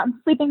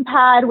sleeping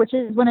pad, which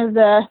is one of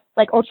the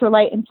like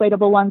ultralight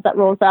inflatable ones that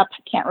rolls up.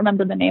 I can't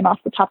remember the name off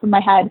the top of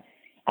my head.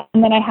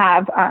 And then I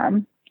have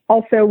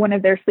also one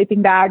of their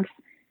sleeping bags.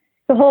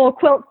 The whole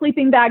quilt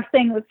sleeping bag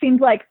thing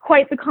seems like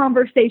quite the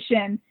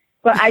conversation,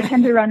 but I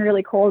tend to run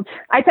really cold.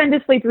 I tend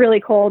to sleep really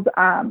cold,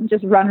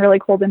 just run really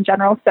cold in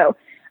general. So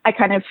I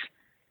kind of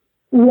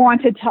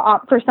wanted to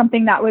opt for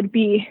something that would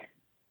be,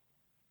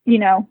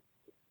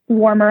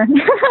 warmer,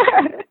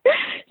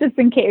 just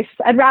in case.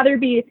 I'd rather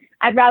be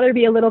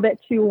a little bit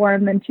too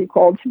warm than too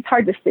cold. It's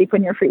hard to sleep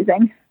when you're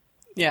freezing.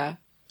 Yeah.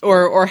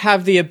 Or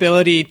have the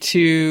ability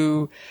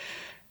to,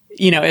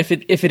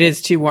 if it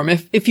is too warm,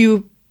 if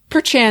you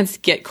perchance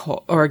get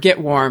cold or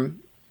get warm,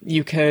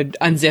 you could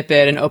unzip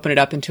it and open it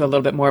up into a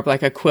little bit more of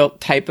like a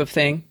quilt type of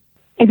thing.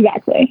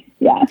 Exactly.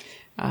 Yeah.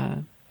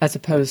 As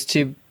opposed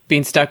to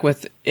being stuck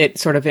with it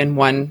sort of in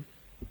one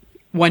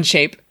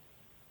shape.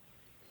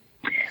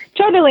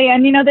 Totally.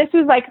 And, this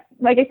was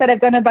like I said,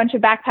 I've done a bunch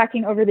of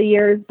backpacking over the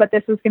years, but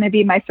this was going to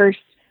be my first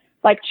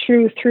like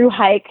true through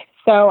hike.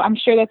 So I'm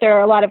sure that there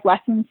are a lot of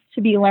lessons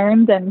to be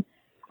learned. And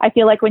I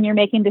feel like when you're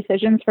making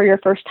decisions for your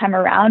first time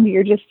around,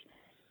 you're just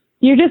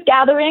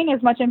gathering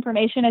as much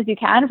information as you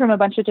can from a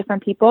bunch of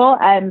different people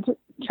and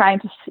trying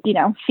to,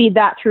 feed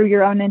that through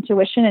your own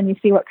intuition, and you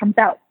see what comes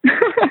out.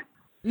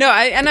 No,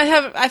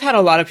 I've had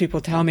a lot of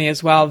people tell me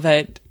as well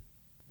that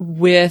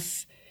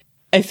with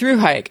a through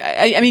hike,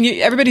 I mean,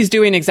 everybody's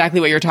doing exactly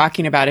what you're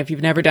talking about. If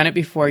you've never done it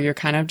before, you're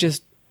kind of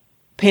just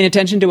paying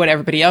attention to what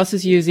everybody else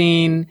is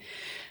using,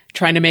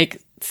 trying to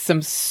make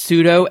some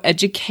pseudo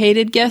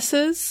educated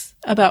guesses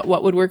about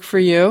what would work for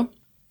you.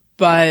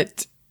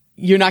 But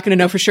you're not going to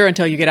know for sure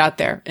until you get out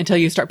there, until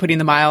you start putting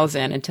the miles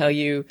in, until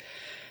you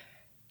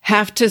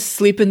have to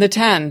sleep in the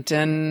tent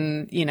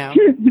and, Yeah.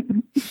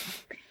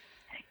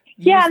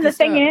 And the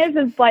thing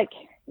is like,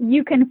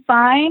 you can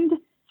find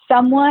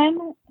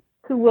someone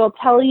who will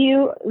tell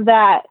you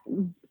that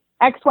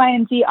X, Y,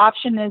 and Z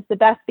option is the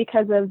best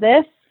because of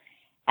this.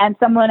 And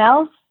someone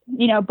else,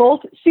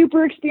 both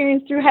super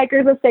experienced through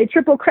hikers, let's say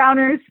triple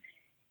crowners,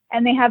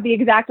 and they have the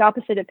exact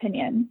opposite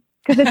opinion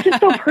because it's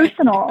just so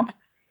personal.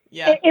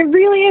 Yeah. It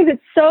really is.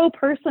 It's so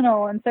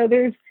personal. And so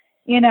there's,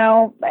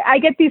 I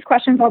get these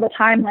questions all the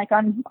time, like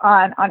on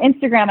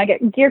Instagram. I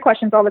get gear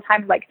questions all the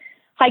time, like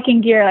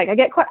hiking gear. Like I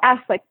get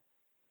asked like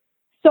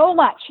so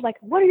much, like,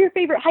 what are your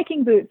favorite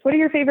hiking boots? What are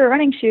your favorite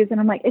running shoes? And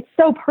I'm like, it's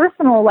so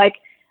personal. Like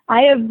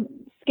I have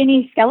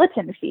skinny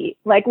skeleton feet.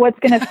 Like what's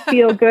going to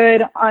feel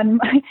good on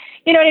my,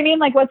 you know what I mean?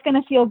 Like what's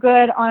going to feel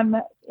good on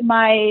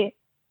my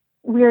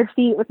weird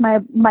feet with my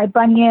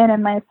bunion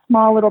and my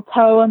small little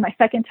toe and my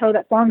second toe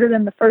that's longer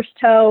than the first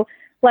toe.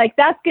 Like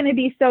that's going to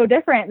be so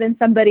different than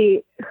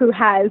somebody who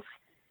has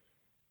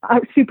a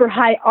super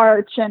high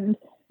arch and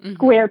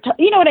square toe.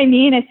 You know what I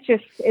mean?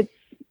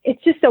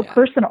 It's just so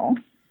personal.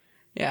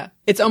 Yeah.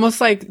 It's almost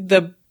like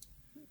the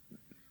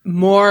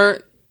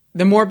more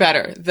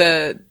better.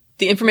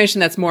 The information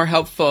that's more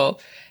helpful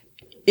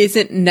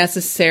isn't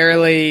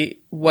necessarily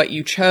what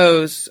you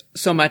chose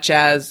so much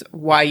as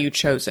why you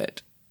chose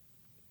it.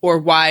 Or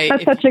why.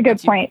 That's such a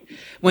good point.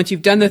 Once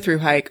you've done the through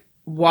hike,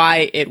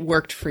 why it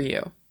worked for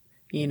you.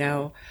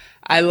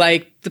 I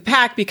liked the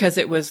pack because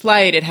it was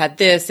light. It had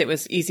this. It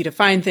was easy to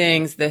find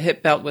things. The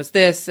hip belt was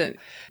this, and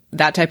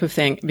that type of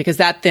thing, because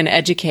that then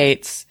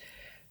educates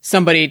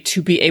somebody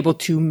to be able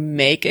to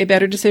make a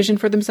better decision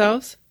for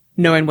themselves,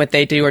 knowing what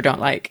they do or don't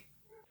like.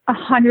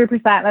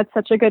 100%. That's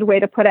such a good way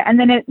to put it. And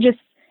then it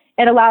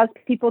allows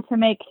people to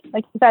make,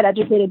 like you said,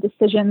 educated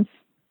decisions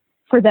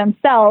for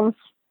themselves.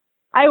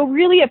 I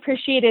really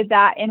appreciated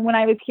that. And when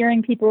I was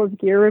hearing people's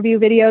gear review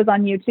videos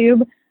on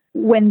YouTube,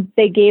 when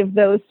they gave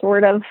those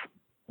sort of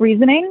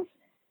reasonings,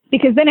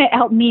 because then it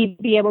helped me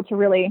be able to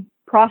really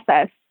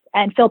process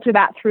and filter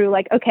that through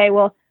like, okay,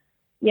 well,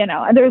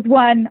 and there's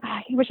one,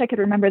 I wish I could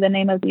remember the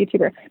name of the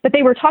YouTuber, but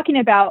they were talking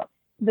about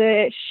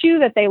the shoe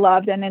that they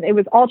loved and it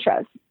was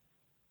Ultras.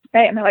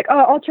 right? And they're like,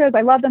 oh, Ultras,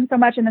 I love them so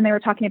much. And then they were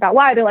talking about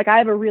why. They're like, I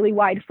have a really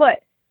wide foot.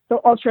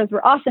 So Ultras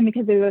were awesome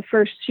because they were the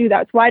first shoe that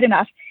was wide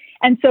enough.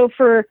 And so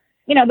for,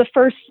 the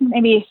first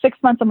maybe 6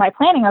 months of my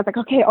planning, I was like,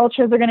 okay,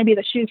 Ultras are going to be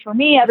the shoes for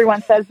me.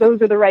 Everyone says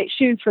those are the right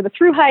shoes for the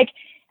through hike.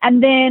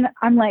 And then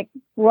I'm like,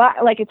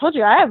 what? Like I told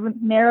you, I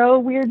have narrow,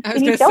 weird,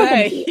 skinny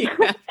skeleton feet.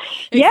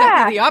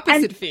 Exactly the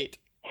opposite feet.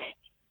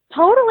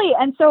 Totally.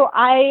 And so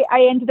I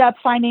ended up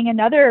finding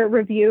another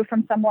review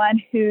from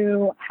someone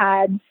who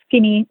had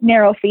skinny,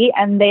 narrow feet,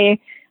 and they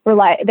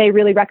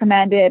really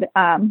recommended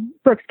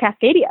Brooks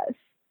Cascadias.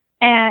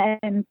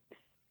 And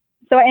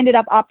so I ended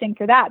up opting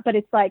for that. But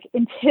it's like,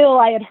 until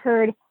I had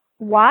heard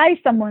why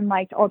someone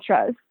liked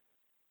Ultras,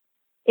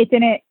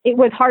 it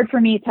was hard for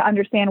me to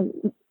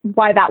understand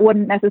why that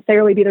wouldn't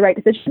necessarily be the right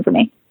decision for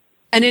me.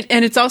 And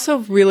it's also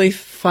really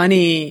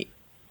funny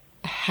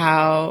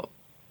how,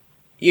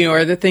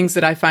 or the things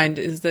that I find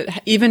is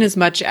that even as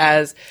much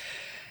as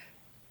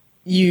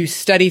you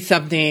study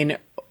something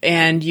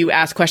and you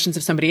ask questions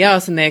of somebody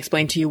else and they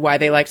explain to you why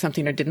they like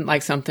something or didn't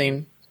like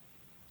something,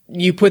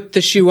 you put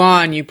the shoe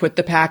on, you put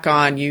the pack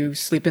on, you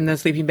sleep in the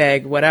sleeping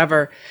bag,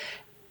 whatever.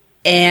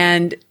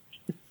 And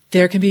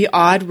there can be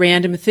odd,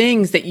 random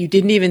things that you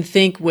didn't even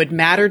think would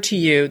matter to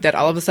you that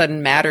all of a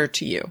sudden matter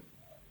to you.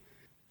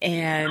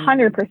 And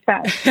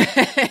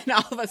 100%. And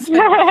all of a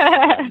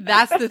sudden,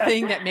 that's the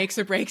thing that makes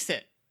or breaks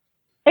it.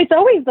 It's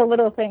always the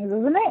little things,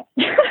 isn't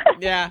it?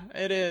 Yeah,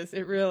 it is.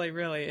 It really,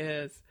 really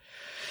is.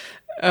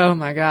 Oh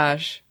my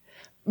gosh.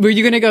 Were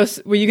you going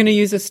to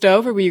use a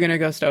stove, or were you going to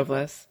go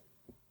stoveless?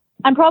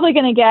 I'm probably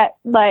going to get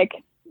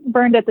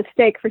burned at the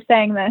stake for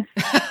saying this.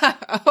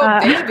 Oh,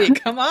 baby,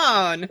 come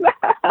on.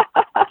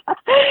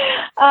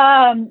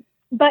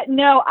 But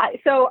no,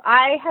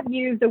 I have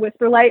used a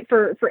Whisper Light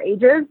for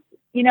ages,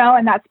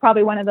 and that's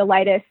probably one of the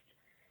lightest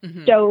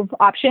stove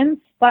options.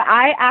 But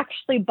I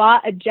actually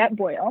bought a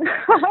Jetboil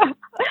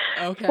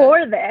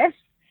for this.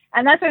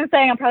 And that's what I'm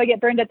saying. I'll probably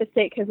get burned at the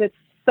stake because it's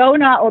so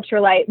not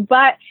ultralight.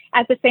 But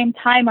at the same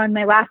time, on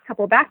my last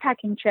couple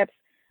backpacking trips,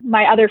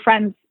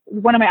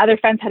 one of my other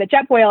friends had a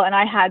Jetboil and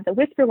I had the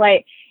Whisper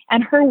Light,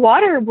 and her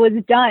water was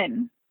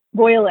done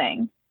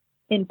boiling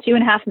in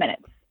 2.5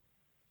 minutes.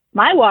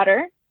 My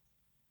water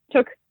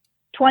took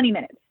 20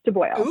 minutes to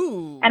boil.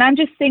 Ooh. And I'm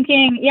just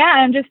thinking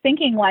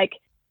like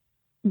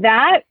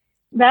that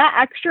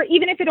extra,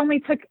 even if it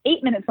only took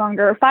 8 minutes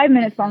longer or 5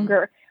 minutes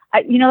longer,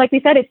 like we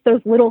said, it's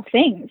those little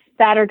things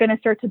that are going to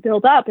start to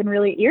build up and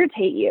really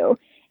irritate you.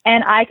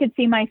 And I could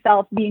see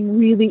myself being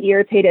really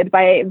irritated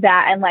by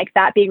that, and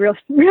that being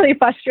really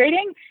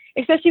frustrating,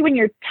 especially when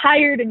you're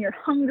tired and you're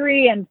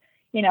hungry and,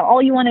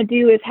 all you want to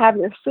do is have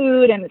your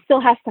food and it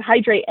still has to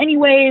hydrate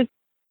anyways.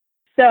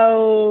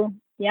 So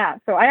yeah,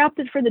 so I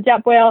opted for the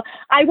Jetboil.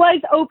 I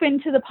was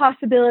open to the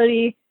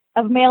possibility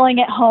of mailing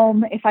it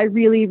home if I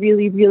really,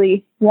 really,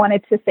 really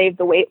wanted to save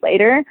the weight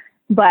later,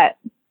 but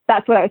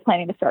that's what I was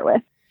planning to start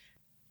with.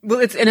 Well,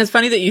 it's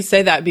funny that you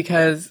say that,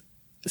 because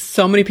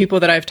so many people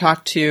that I've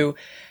talked to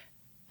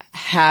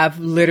have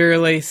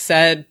literally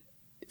said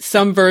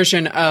some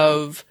version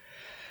of,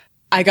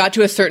 I got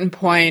to a certain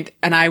point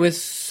and I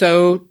was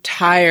so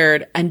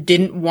tired and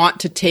didn't want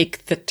to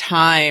take the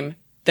time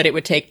that it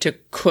would take to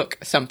cook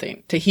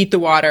something, to heat the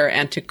water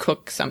and to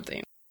cook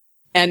something.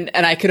 And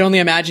I could only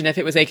imagine if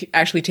it was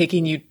actually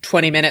taking you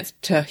 20 minutes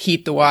to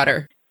heat the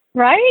water.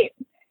 Right?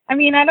 I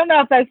mean, I don't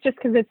know if that's just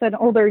because it's an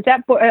older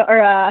Jetboil or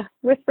a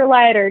Whisper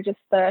Light, or just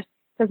because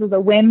of the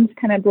wind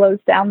kind of blows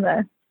down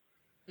the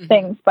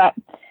things. But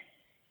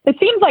it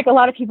seems like a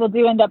lot of people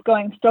do end up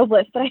going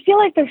stoveless. But I feel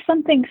like there's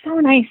something so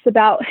nice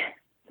about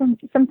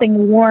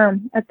something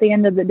warm at the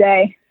end of the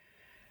day.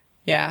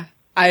 Yeah,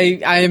 I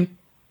am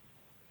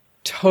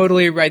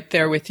totally right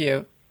there with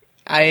you.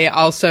 I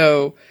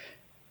also,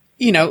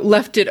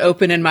 left it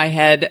open in my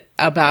head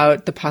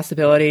about the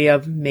possibility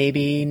of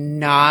maybe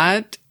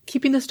not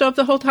keeping the stove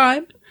the whole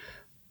time,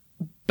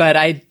 but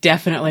I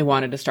definitely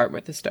wanted to start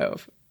with the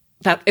stove.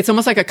 That it's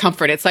almost like a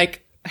comfort. It's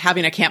like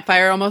having a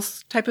campfire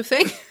almost type of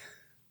thing.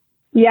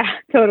 Yeah,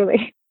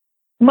 totally.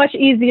 Much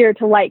easier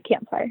to light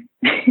campfire.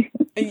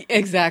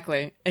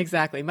 Exactly.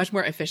 Much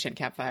more efficient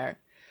campfire.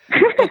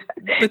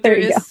 But there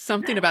is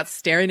something about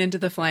staring into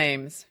the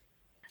flames.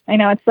 I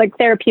know, it's like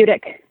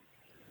therapeutic.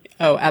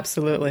 Oh,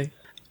 absolutely.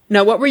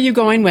 Now, what were you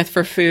going with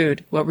for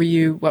food? What were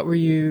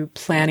you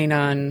planning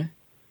on?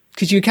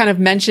 Because you kind of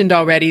mentioned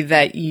already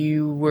that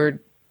you were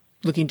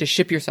looking to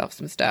ship yourself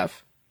some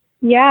stuff.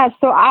 Yeah,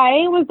 so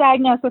I was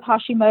diagnosed with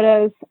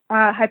Hashimoto's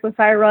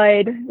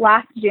hypothyroid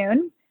last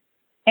June.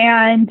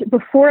 And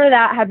before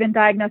that, had been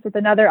diagnosed with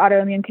another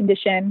autoimmune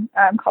condition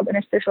called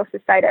interstitial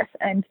cystitis.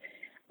 And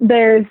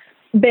there's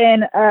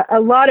been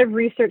a lot of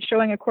research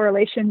showing a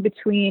correlation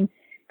between,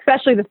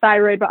 especially the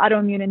thyroid, but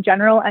autoimmune in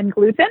general, and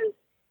gluten.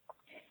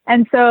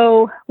 And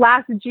so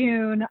last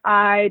June,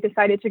 I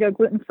decided to go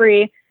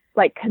gluten-free,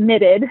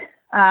 committed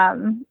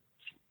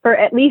for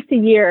at least a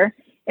year,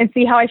 and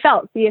see how I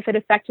felt, see if it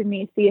affected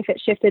me, see if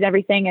it shifted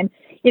everything. And,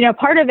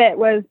 part of it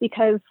was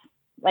because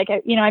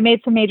I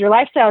made some major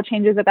lifestyle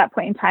changes at that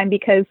point in time,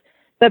 because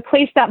the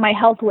place that my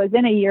health was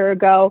in a year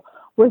ago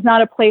was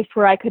not a place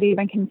where I could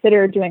even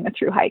consider doing a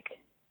true hike.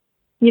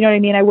 You know what I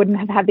mean? I wouldn't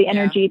have had the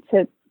energy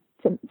to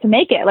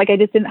make it. Like, I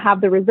just didn't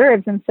have the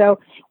reserves. And so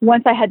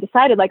once I had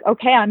decided, like,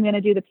 okay, I'm going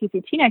to do the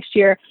PCT next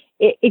year,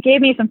 it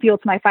gave me some fuel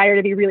to my fire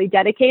to be really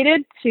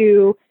dedicated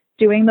to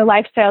doing the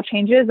lifestyle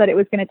changes that it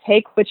was going to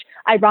take, which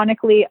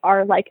ironically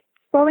are like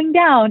slowing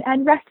down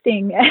and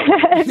resting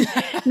and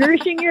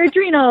nourishing your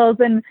adrenals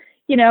and,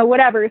 you know,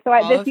 whatever. So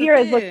this year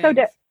has looked so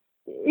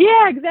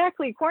yeah,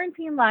 exactly.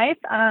 Quarantine life,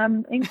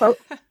 in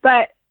quotes.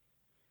 But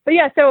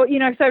yeah, so, you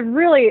know, so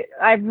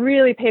I've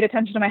really paid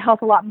attention to my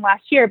health a lot in the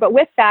last year. But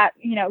with that,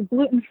 you know,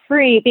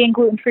 being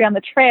gluten-free on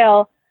the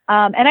trail.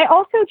 And I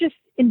also just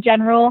in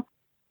general,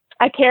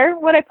 I care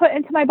what I put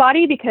into my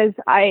body because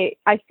I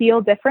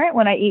feel different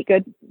when I eat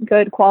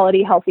good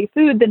quality, healthy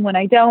food than when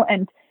I don't.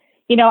 And,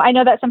 you know, I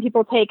know that some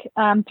people take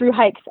through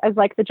hikes as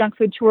like the junk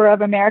food tour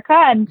of America,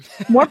 and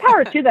more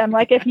power to them.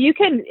 Like if you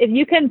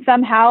can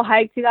somehow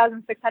hike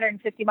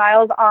 2,650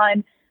 miles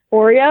on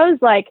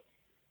Oreos, like,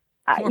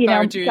 you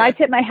know, I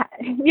tip my hat.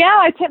 Yeah,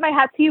 I tip my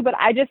hat to you, but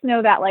I just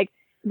know that like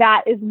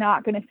that is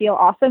not going to feel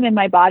awesome in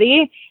my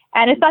body.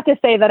 And it's not to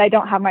say that I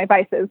don't have my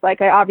vices. Like,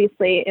 I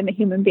obviously am a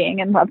human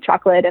being and love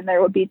chocolate, and there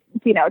would be,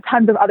 you know,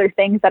 tons of other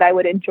things that I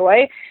would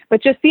enjoy.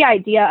 But just the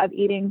idea of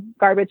eating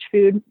garbage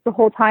food the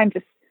whole time,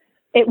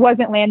 it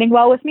wasn't landing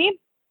well with me.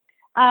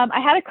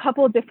 I had a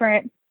couple of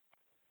different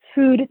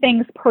food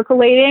things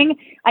percolating.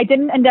 I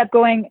didn't end up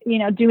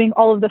doing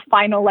all of the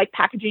final like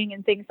packaging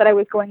and things that I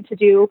was going to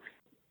do,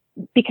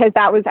 because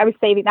I was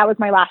saving, that was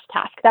my last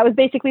task. That was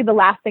basically the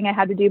last thing I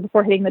had to do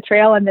before hitting the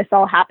trail. And this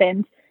all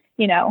happened,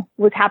 you know,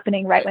 was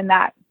happening right when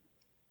that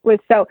was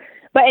so.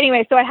 But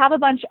anyway, so I have a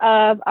bunch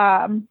of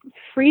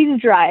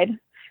freeze-dried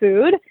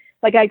food.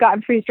 Like, I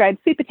got freeze-dried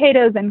sweet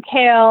potatoes and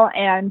kale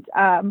and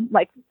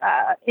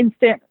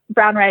instant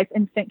brown rice,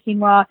 instant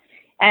quinoa.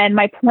 And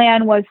my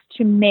plan was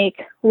to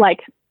make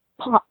like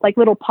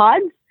little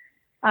pods.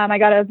 I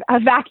got a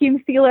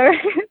vacuum sealer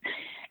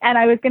and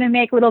I was going to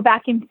make little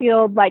vacuum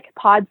sealed like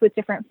pods with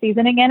different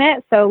seasoning in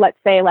it. So let's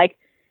say like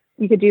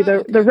you could do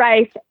the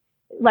rice,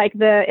 like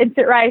the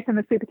instant rice and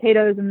the sweet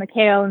potatoes and the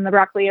kale and the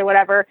broccoli or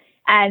whatever,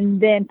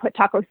 and then put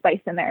taco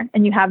spice in there.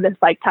 And you have this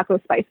like taco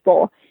spice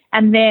bowl.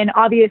 And then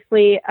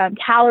obviously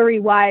calorie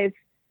wise,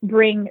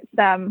 bring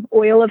some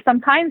oil of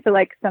some kind. So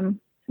like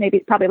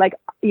probably like,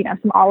 you know,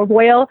 some olive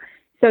oil,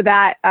 so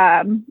that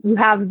you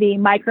have the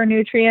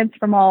micronutrients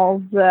from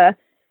all the,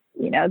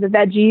 you know, the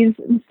veggies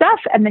and stuff.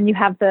 And then you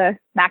have the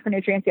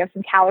macronutrients, you have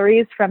some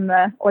calories from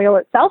the oil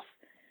itself.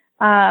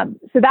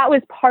 So that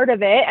was part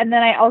of it. And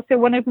then I also,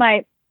 one of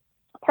my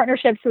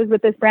partnerships was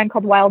with this brand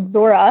called Wild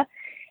Zora,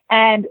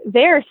 and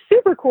they're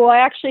super cool. I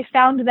actually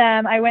found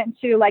them. I went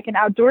to like an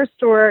outdoor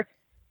store.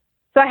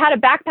 So I had a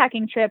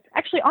backpacking trip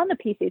actually on the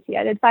PCT.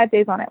 I did 5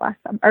 days on it last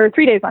summer, or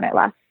 3 days on it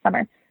last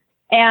summer.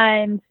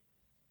 And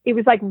it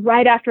was like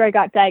right after I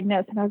got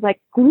diagnosed, and I was like,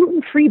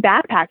 gluten-free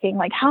backpacking.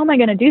 Like, how am I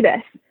going to do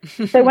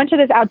this? So I went to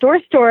this outdoor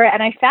store,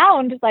 and I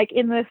found like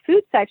in the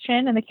food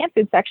section, in the camp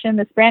food section,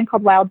 this brand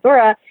called Wild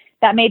Zora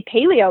that made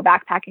paleo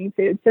backpacking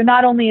food. So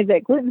not only is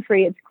it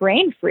gluten-free, it's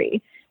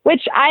grain-free,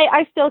 which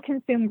I still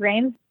consume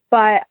grains,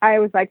 but I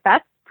was like,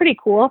 that's pretty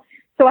cool.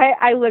 So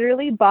I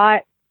literally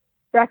bought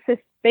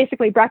breakfast,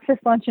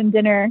 lunch, and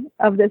dinner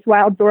of this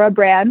Wild Zora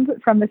brand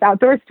from this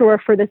outdoor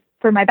store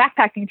for my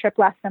backpacking trip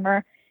last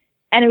summer.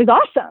 And it was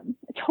awesome.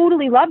 I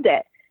totally loved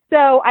it.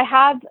 So I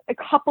have a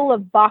couple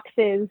of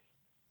boxes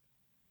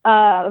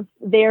of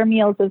their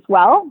meals as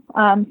well.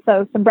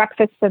 So some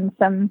breakfasts and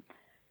some,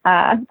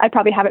 I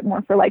probably have it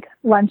more for like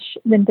lunch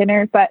than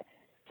dinner. But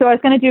so I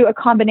was going to do a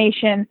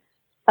combination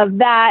of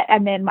that,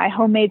 and then my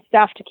homemade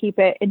stuff to keep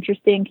it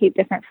interesting, keep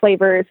different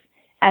flavors,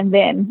 and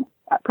then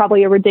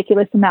probably a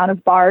ridiculous amount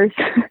of bars,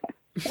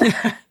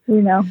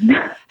 you know.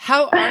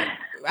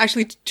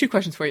 Actually, two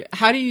questions for you.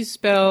 How do you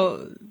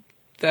spell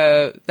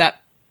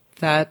that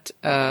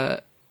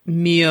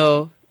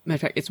meal? Matter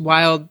of fact, it's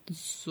Wild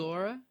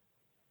Zora?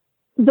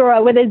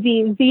 Zora with a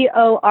Z,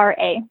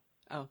 Zora.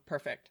 Oh,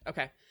 perfect.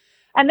 Okay.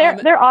 And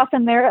they're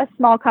awesome. They're a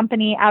small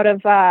company out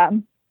of, I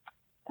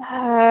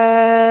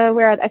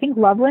think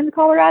Loveland,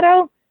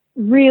 Colorado.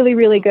 Really,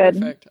 really good.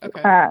 Perfect.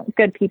 Okay.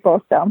 Good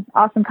people. So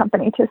awesome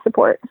company to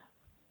support.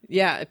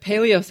 Yeah.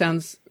 Paleo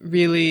sounds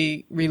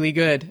really, really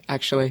good,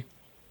 actually.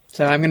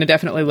 So I'm going to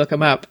definitely look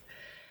them up.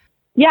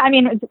 Yeah. I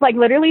mean, it's like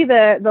literally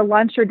the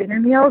lunch or dinner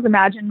meals.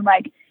 Imagine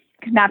like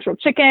natural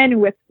chicken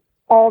with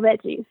all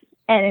veggies.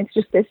 And it's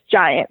just this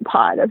giant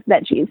pot of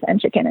veggies and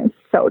chicken. Is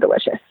so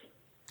delicious.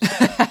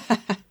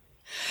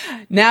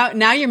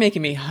 Now you're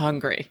making me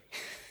hungry.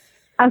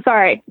 I'm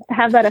sorry. I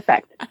have that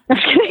effect. I'm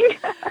kidding.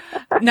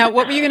 Now,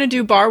 what were you going to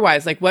do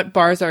bar-wise? Like, what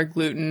bars are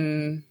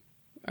gluten-free?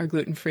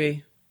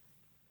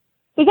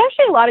 There's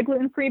actually a lot of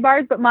gluten-free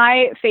bars, but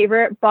my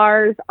favorite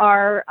bars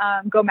are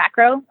Go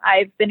Macro.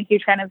 I've been a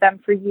huge fan of them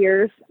for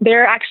years.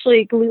 They're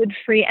actually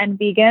gluten-free and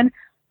vegan.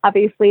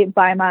 Obviously,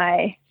 by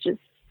my just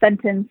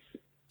sentence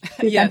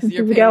two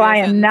sentences ago,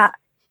 I'm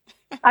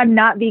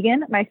not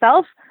vegan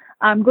myself.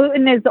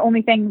 Gluten is the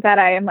only thing that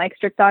I am like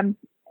strict on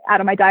out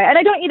of my diet. And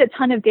I don't eat a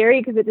ton of dairy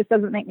because it just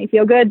doesn't make me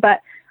feel good. But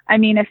I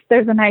mean, if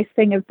there's a nice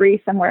thing of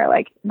brie somewhere,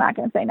 like, I'm not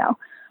going to say no.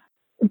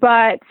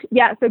 But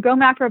yeah, so Go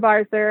Macro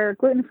bars, they're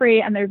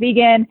gluten-free and they're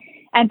vegan.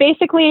 And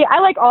basically, I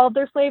like all of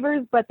their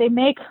flavors, but they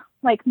make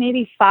like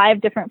maybe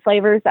 5 different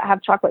flavors that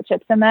have chocolate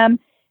chips in them.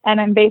 And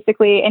then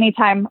basically,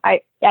 anytime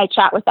I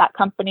chat with that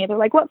company, they're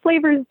like, what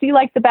flavors do you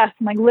like the best?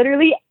 I'm like,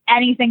 literally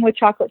anything with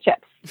chocolate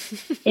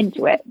chips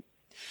into it.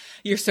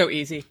 You're so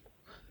easy.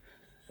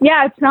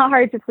 Yeah, it's not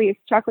hard to please.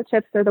 Chocolate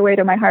chips are the way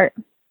to my heart.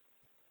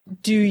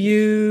 Do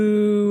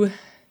you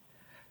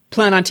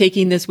plan on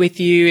taking this with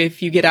you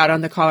if you get out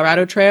on the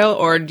Colorado Trail,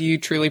 or do you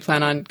truly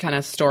plan on kind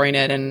of storing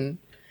it and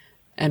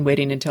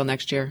waiting until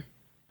next year?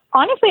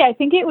 Honestly, I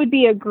think it would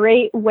be a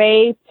great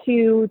way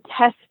to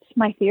test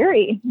my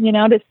theory,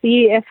 to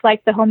see if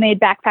like the homemade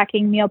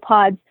backpacking meal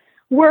pods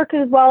work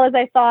as well as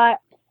I thought.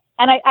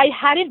 And I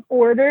hadn't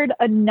ordered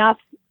enough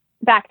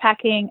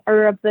backpacking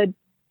or of the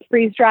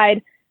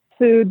freeze-dried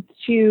food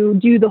to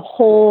do the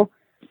whole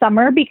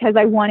summer because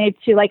I wanted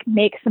to like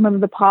make some of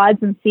the pods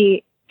and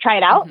try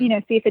it out,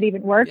 see if it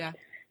even works. Yeah.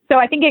 So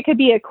I think it could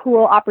be a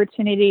cool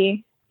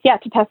opportunity,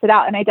 to test it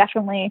out. And I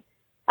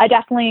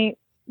definitely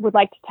would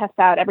like to test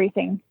out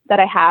everything that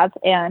I have.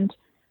 And,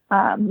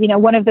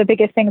 one of the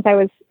biggest things I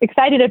was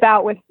excited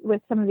about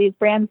with some of these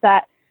brands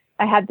that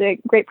I had the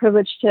great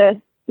privilege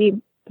to be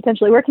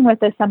potentially working with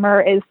this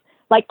summer is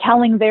like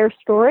telling their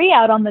story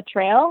out on the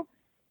trail.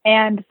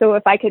 And so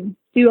if I could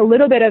do a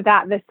little bit of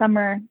that this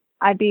summer,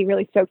 I'd be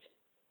really stoked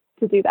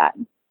to do that,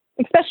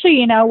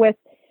 especially,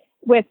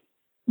 with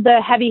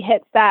the heavy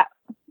hits that,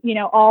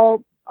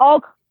 all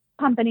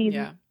companies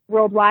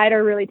worldwide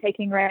are really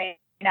taking right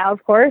now,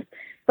 of course.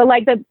 But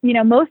like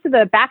most of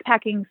the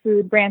backpacking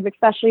food brands,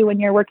 especially when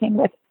you're working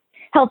with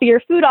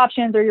healthier food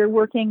options or you're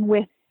working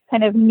with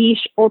kind of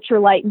niche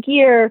ultralight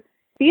gear,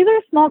 these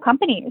are small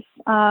companies.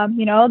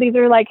 These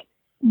are like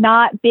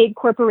not big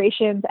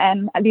corporations,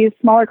 and these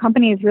smaller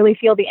companies really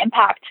feel the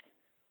impact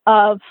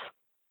of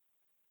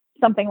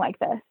something like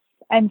this.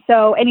 And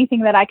so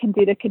anything that I can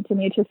do to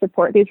continue to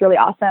support these really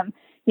awesome,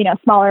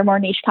 smaller, more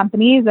niche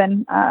companies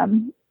and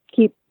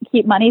keep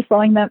money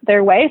flowing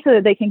their way so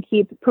that they can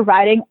keep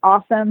providing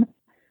awesome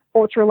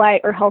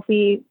ultralight or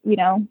healthy,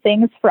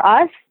 things for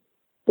us,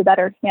 the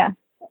better. Yeah.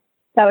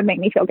 That would make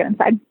me feel good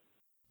inside.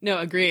 No,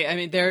 agree. I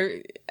mean,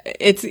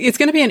 it's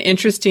going to be an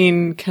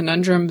interesting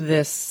conundrum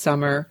this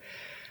summer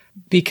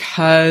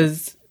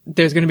because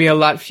there's going to be a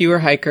lot fewer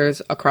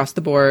hikers across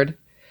the board.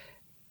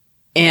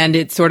 And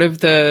it's sort of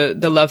the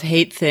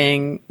love-hate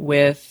thing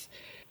with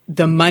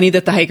the money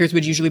that the hikers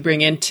would usually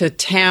bring into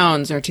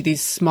towns or to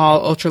these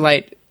small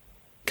ultralight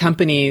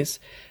companies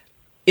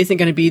isn't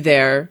going to be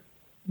there,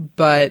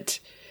 but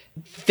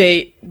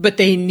they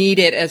need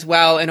it as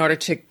well in order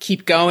to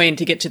keep going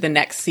to get to the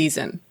next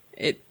season.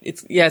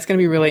 It's going to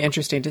be really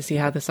interesting to see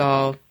how this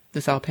all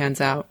pans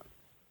out.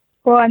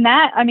 Well, and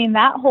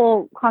that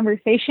whole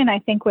conversation I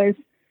think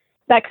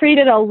that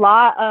created a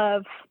lot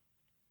of,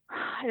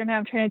 I don't know,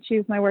 I'm trying to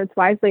choose my words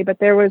wisely, but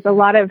there was a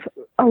lot of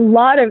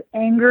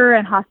anger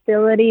and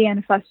hostility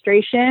and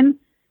frustration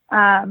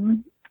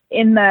in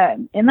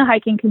the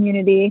hiking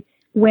community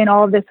when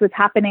all of this was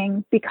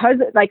happening, because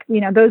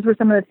those were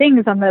some of the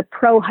things on the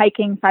pro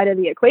hiking side of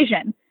the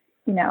equation,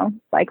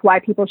 like why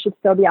people should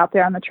still be out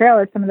there on the trail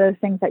are some of those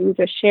things that you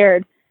just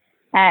shared.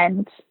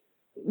 And,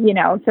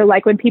 so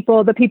like when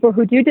the people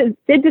who did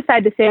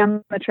decide to stay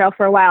on the trail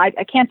for a while,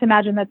 I can't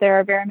imagine that there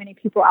are very many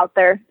people out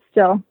there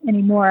still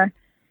anymore.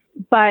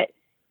 But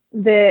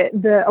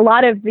a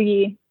lot of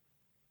the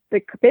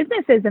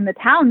businesses in the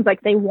towns,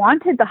 like they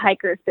wanted the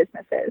hikers'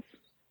 businesses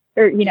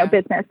or,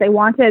 business. They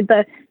wanted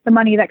the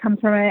money that comes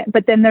from it.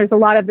 But then there's a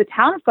lot of the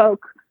town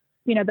folk,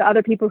 the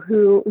other people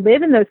who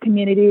live in those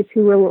communities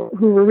who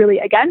were really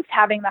against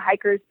having the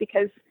hikers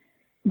because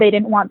they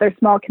didn't want their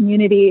small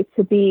community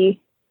to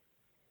be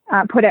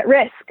put at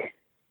risk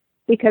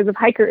because of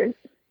hikers,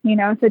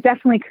 so it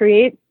definitely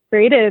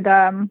created,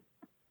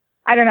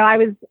 I don't know. I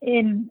was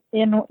in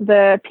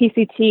the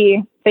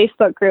PCT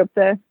Facebook group,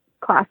 the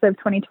class of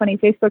 2020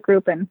 Facebook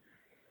group, and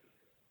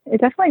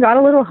it definitely got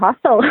a little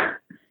hostile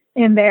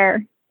in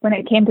there when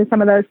it came to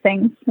some of those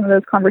things, some of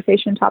those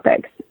conversation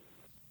topics.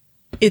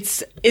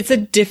 It's a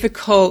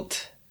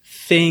difficult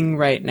thing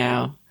right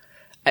now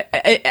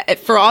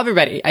for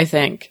everybody. I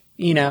think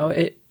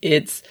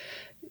it's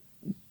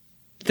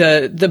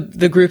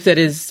the group that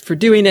is for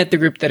doing it, the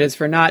group that is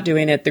for not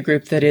doing it, the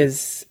group that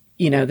is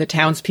the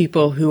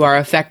townspeople who are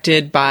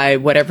affected by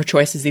whatever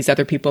choices these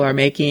other people are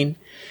making.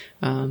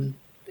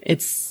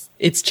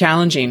 It's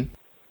challenging.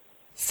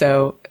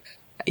 So,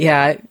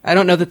 yeah, I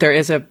don't know that there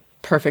is a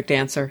perfect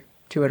answer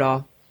to it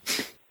all.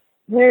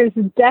 There's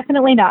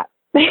definitely not.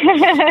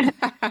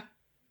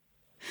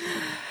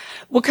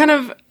 What kind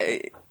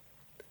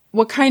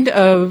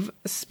of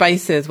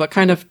spices, what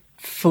kind of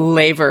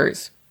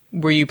flavors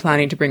were you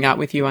planning to bring out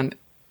with you on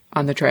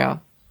the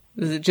trail?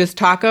 Is it just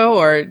taco,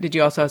 or did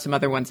you also have some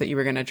other ones that you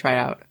were going to try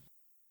out?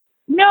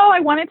 No, I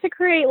wanted to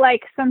create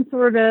like some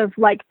sort of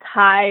like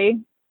Thai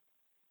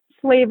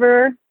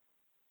flavor,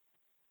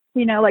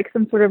 like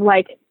some sort of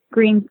like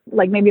green,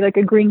 like maybe like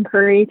a green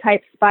curry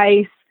type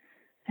spice.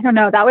 I don't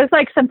know. That was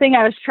like something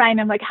I was trying.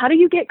 I'm like, how do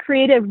you get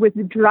creative with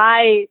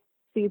dry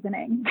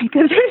seasoning?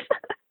 Because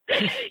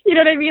there's, you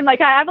know what I mean?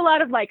 Like I have a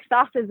lot of like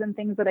sauces and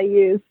things that I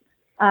use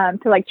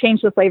to like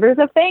change the flavors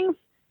of things.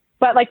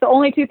 But like the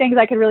only two things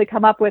I could really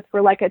come up with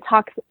were like a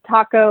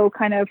taco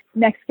kind of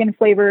Mexican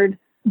flavored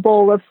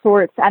bowl of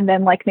sorts, and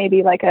then like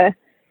maybe like a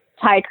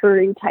Thai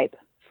curry type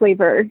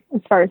flavor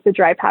as far as the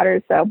dry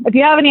powders. So if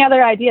you have any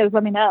other ideas,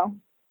 let me know.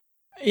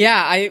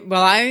 Yeah,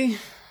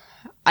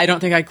 I don't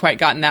think I'd quite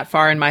gotten that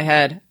far in my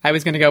head. I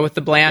was going to go with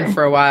the bland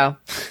for a while.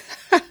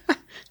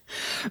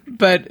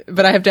 but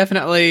I have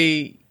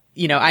definitely,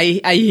 you know,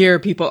 I hear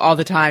people all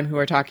the time who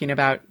are talking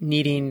about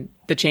needing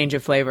the change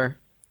of flavor.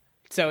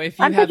 So if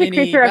you have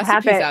any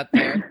recipes out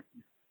there.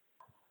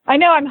 I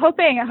know,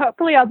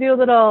 hopefully I'll do a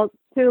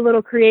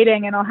little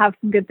creating, and I'll have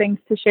some good things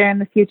to share in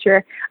the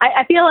future.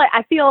 I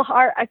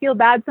feel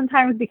bad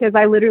sometimes because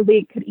I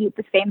literally could eat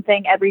the same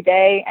thing every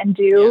day and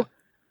do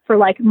for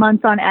like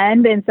months on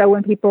end. And so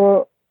when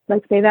people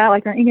like say that,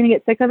 like, aren't you going to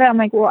get sick of it? I'm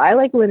like, well, I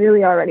like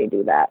literally already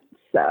do that.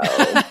 So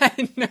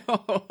I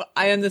know,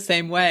 I am the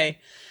same way.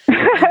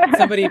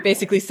 Somebody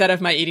basically said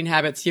of my eating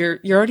habits, you're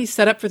already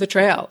set up for the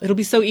trail. It'll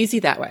be so easy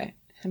that way.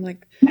 I'm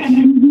like,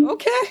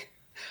 okay.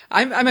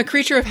 I'm a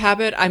creature of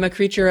habit. I'm a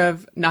creature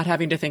of not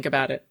having to think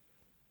about it.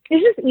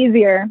 It's just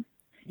easier,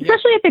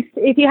 especially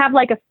if you have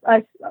like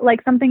a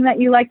like something that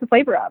you like the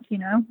flavor of, you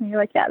know, and you're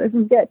like, yeah, this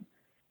is good.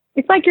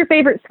 It's like your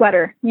favorite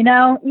sweater, you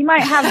know, you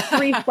might have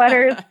 3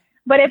 sweaters,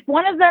 but if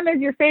one of them is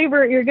your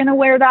favorite, you're going to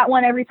wear that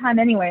one every time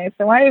anyway.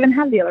 So why even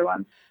have the other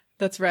one?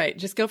 That's right.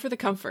 Just go for the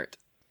comfort.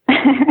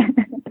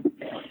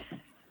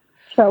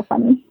 So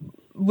funny.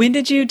 When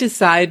did you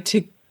decide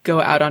to go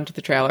out onto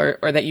the trail,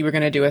 or that you were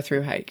going to do a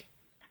through hike?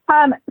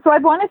 So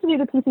I've wanted to do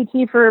the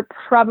PCT for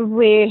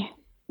probably,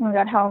 oh my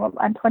God, how old?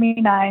 I'm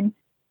 29.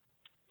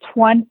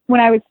 When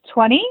I was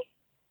 20,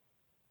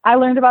 I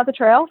learned about the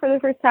trail for the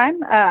first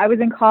time. I was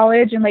in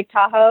college in Lake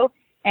Tahoe,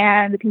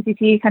 and the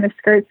PCT kind of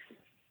skirts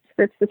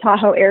the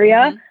Tahoe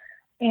area.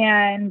 Mm-hmm.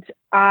 And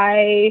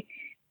I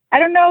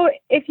don't know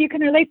if you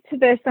can relate to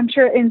this. I'm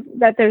sure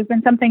that there's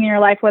been something in your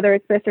life, whether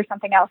it's this or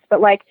something else,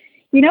 but like,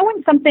 you know,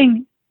 when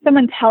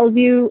someone tells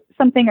you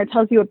something or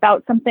tells you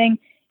about something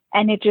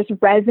and it just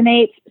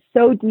resonates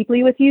so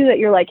deeply with you that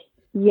you're like,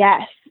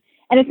 yes.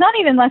 And it's not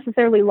even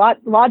necessarily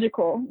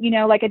logical, you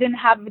know, like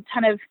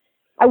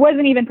I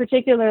wasn't even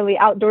particularly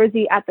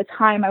outdoorsy at the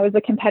time. I was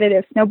a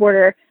competitive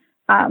snowboarder,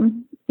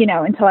 you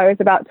know, until I was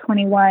about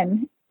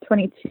 21,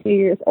 22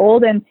 years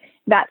old. And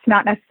that's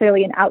not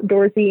necessarily an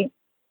outdoorsy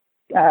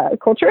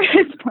culture.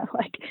 It's more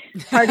like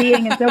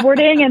partying and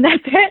snowboarding, and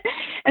that's it.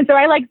 And so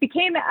I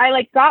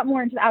got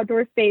more into the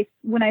outdoor space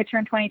when I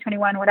turned 20,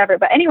 21, whatever.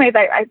 But anyways,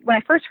 I when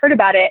I first heard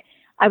about it,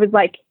 I was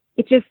like,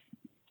 it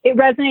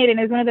resonated. And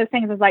it was one of those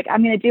things. I was like,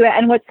 I'm going to do it.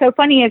 And what's so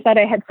funny is that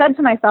I had said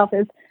to myself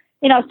is,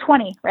 you know, I was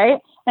 20, right?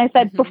 And I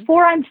said, mm-hmm.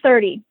 Before I'm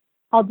 30,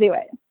 I'll do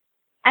it.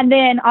 And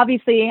then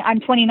obviously I'm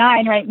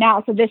 29 right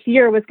now. So this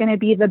year was going to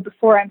be the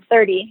before I'm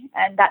 30.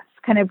 And that's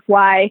kind of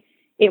why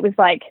it was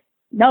like,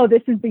 no,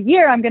 this is the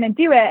year I'm going to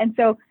do it. And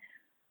so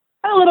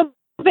I'm a little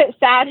bit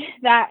sad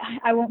that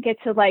I won't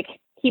get to like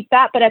keep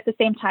that. But at the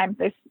same time,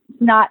 it's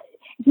not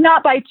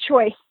by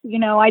choice. You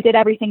know, I did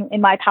everything in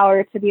my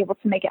power to be able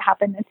to make it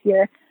happen this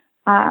year.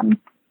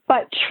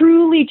 But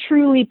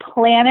truly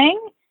planning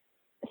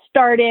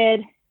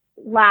started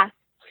last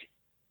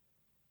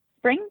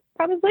spring,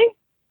 probably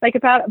like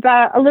about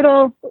a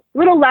little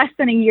less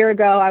than a year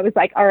ago. I was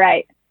like, all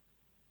right,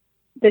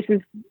 this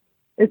is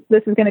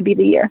going to be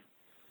the year.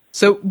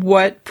 So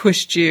what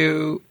pushed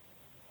you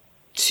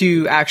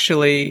to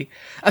actually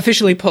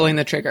officially pulling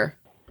the trigger?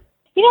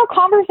 You know,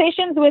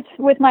 conversations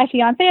with my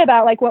fiance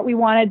about like what we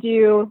want to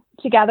do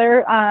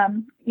together.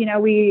 You know,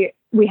 we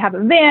have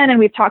a van, and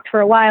we've talked for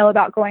a while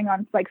about going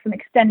on like some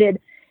extended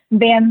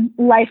van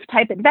life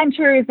type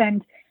adventures,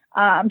 and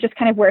just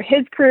kind of where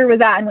his career was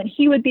at and when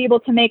he would be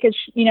able to make a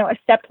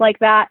step like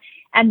that.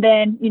 And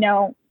then, you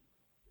know,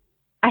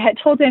 I had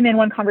told him in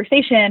one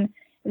conversation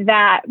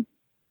that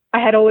I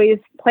had always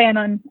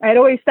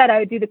said I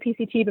would do the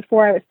PCT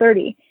before I was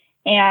 30.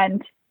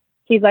 And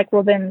he's like,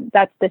 well, then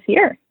that's this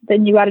year.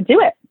 Then you got to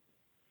do it.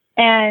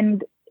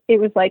 And it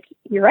was like,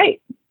 you're right.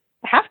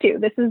 I have to.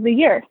 This is the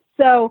year.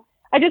 So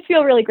I just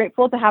feel really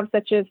grateful to have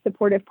such a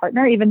supportive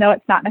partner, even though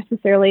it's not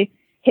necessarily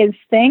his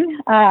thing,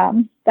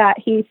 that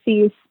he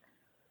sees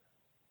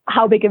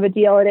how big of a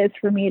deal it is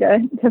for me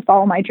to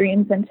follow my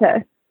dreams and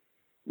to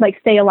like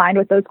stay aligned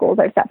with those goals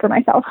I've set for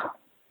myself.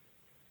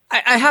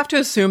 I have to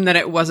assume that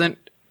it wasn't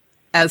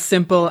as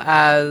simple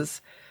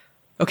as,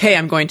 okay,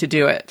 I'm going to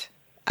do it.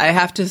 I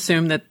have to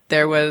assume that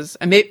there was,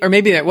 or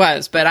maybe there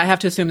was, but I have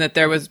to assume that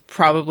there was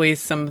probably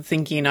some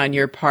thinking on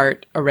your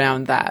part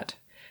around that.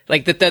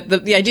 Like that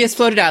the idea's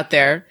floated out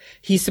there,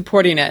 he's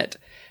supporting it,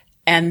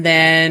 and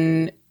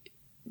then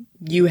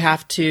you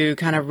have to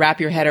kind of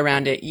wrap your head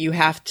around it. You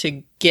have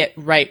to get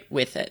right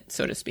with it,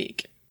 so to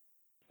speak.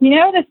 You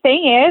know, the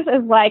thing is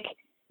like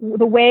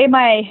the way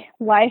my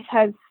life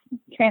has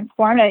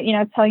transformed.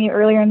 Telling you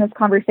earlier in this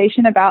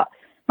conversation about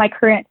my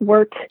current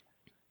work,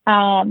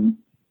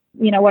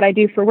 what I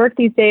do for work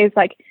these days,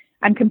 like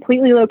I'm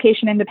completely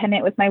location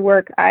independent with my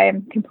work. I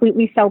am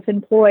completely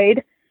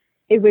self-employed.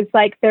 It was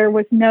like there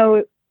was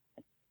nothing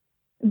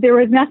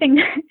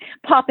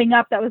popping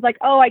up that was like,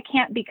 oh, I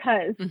can't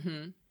because,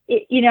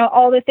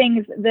 all the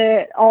things,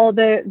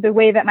 the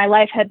way that my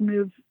life had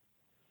moved,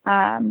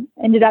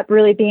 ended up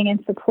really being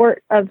in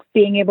support of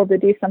being able to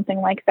do something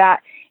like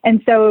that.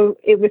 And so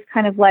it was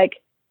kind of like,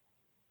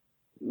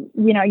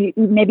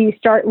 maybe you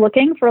start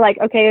looking for like,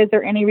 okay, is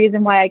there any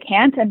reason why I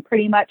can't? And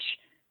pretty much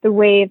the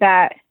way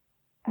that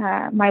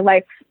my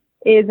life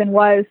is and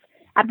was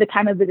at the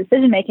time of the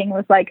decision making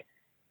was like,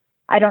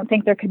 I don't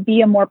think there could be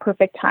a more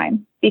perfect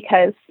time,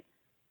 because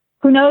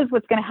who knows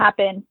what's going to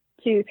happen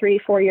 2, 3,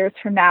 4 years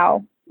from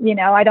now.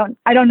 I don't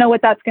know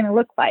what that's going to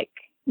look like.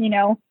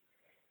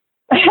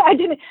 I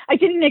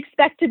didn't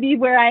expect to be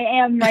where I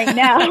am right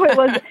now.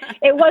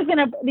 It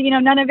wasn't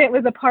none of it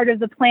was a part of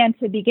the plan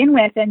to begin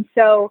with. And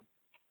so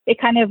it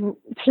kind of,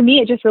 to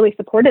me, it just really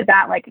supported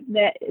that, like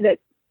that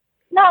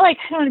not like,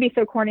 I don't want to be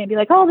so corny and be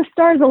like, oh, the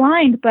stars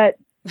aligned, but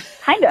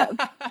kind of,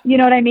 you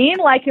know what I mean?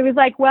 Like, it was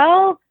like,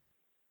 well,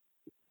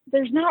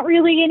 there's not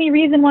really any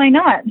reason why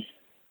not.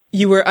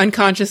 You were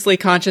unconsciously,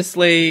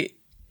 consciously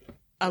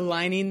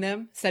aligning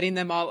them, setting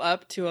them all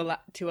up to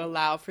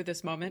allow for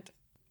this moment.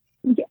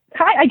 Yeah,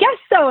 I guess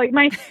so. Like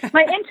my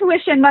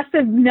intuition must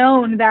have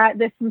known that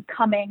this was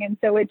coming. And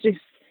so it just,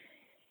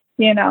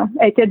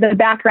 it did the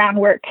background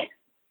work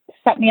to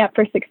set me up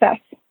for success.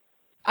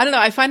 I don't know.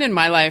 I find in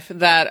my life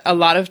that a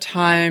lot of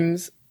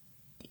times,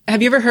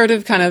 have you ever heard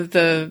of kind of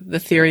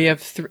the theory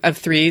of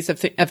threes, of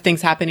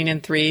things happening in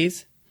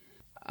threes?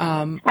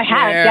 I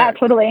have. Yeah,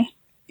 totally.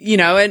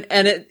 And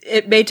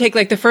it may take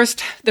like the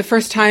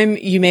first time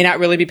you may not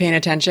really be paying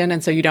attention.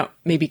 And so you don't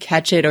maybe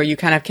catch it, or you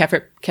kind of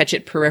catch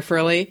it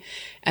peripherally.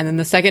 And then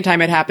the second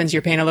time it happens,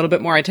 you're paying a little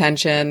bit more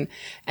attention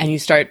and you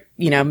start,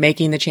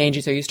 making the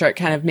changes, or you start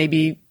kind of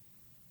maybe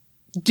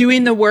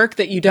doing the work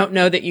that you don't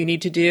know that you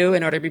need to do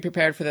in order to be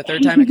prepared for the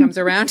third time it comes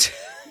around.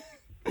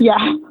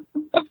 Yeah.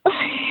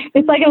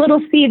 It's like a little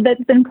seed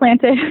that's been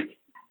planted.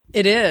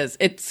 It is.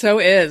 It so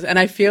is. And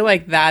I feel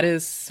like that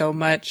is so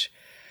much,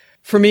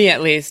 for me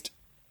at least,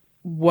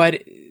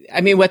 what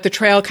the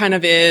trail kind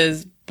of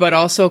is, but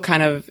also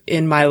kind of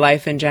in my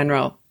life in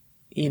general,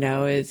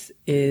 is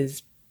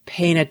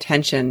paying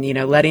attention,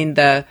 letting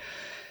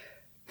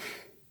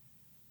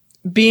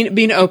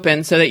being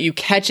open so that you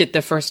catch it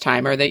the first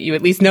time, or that you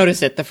at least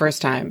notice it the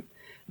first time,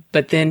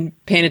 but then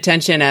paying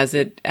attention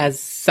as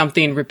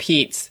something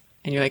repeats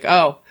and you're like,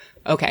 oh,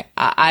 okay,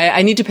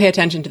 I need to pay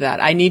attention to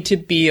that. I need to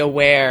be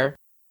aware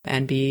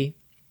and be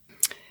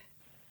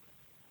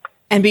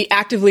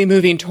actively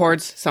moving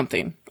towards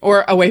something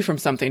or away from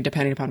something,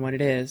 depending upon what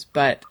it is.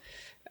 But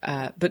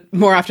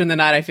more often than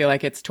not, I feel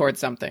like it's towards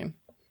something.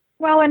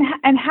 Well,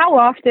 and how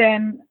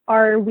often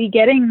are we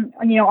getting,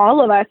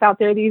 all of us out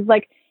there, these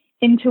like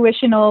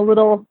intuitional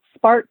little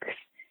sparks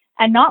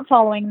and not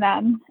following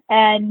them?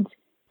 And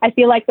I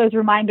feel like those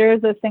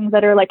reminders, those things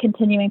that are like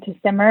continuing to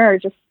simmer, are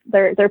just,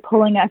 they're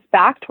pulling us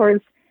back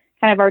towards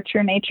kind of our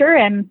true nature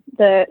and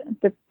the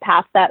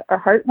path that our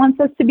heart wants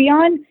us to be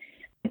on.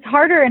 It's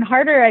harder and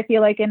harder, I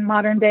feel like, in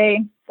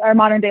our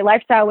modern day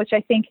lifestyle, which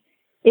I think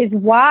is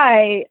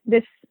why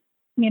this,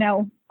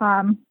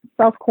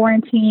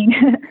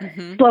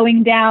 self-quarantine,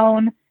 slowing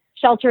down,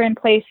 shelter in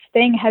place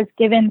thing has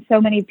given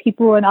so many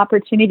people an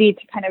opportunity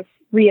to kind of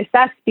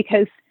reassess,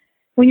 because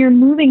when you're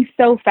moving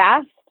so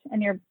fast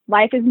and your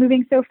life is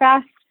moving so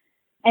fast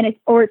and it's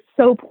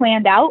so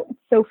planned out,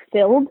 so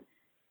filled,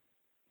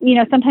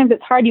 sometimes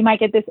it's hard. You might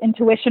get this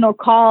intuitional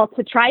call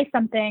to try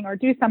something or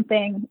do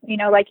something,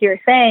 like you're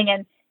saying,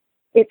 and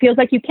it feels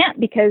like you can't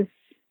because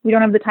we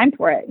don't have the time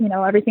for it.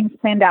 Everything's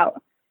planned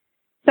out.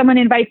 Someone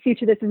invites you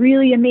to this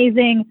really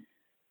amazing,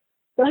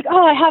 like,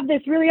 oh, I have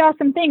this really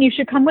awesome thing, you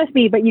should come with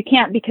me, but you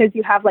can't because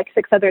you have like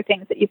 6 other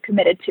things that you've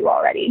committed to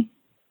already.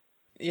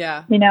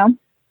 Yeah.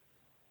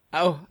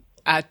 Oh,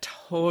 I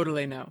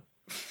totally know.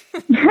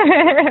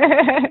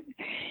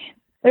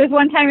 There was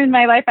one time in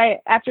my life,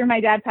 after my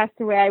dad passed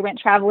away, I went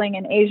traveling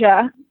in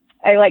Asia.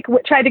 I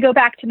tried to go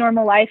back to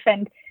normal life,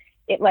 and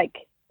it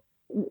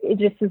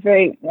just was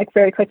very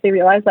quickly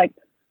realized like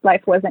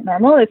life wasn't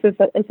normal.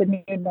 It's a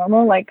new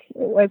normal. Like it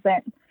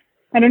wasn't,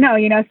 I don't know,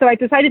 so I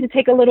decided to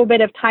take a little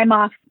bit of time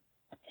off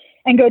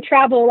and go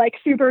travel like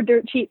super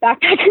dirt cheap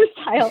backpacker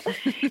style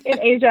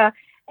in Asia.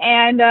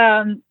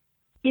 And,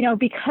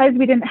 because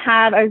we didn't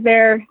have,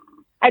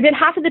 I did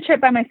half of the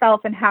trip by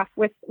myself and half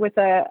with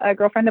a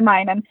girlfriend of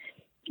mine. And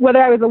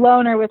whether I was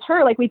alone or with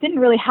her, like we didn't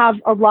really have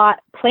a lot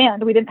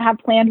planned. We didn't have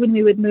planned when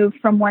we would move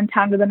from one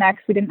town to the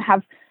next. We didn't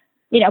have,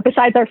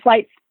 besides our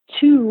flights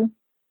to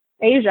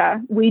Asia,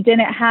 we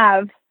didn't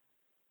have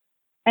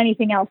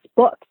anything else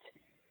booked.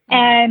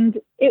 And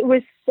it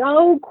was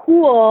so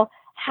cool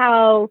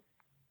how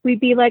we'd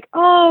be like,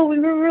 oh, we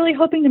were really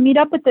hoping to meet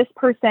up with this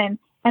person.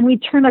 And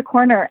we'd turn a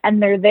corner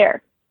and they're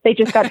there. They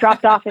just got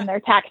dropped off in their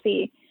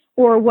taxi.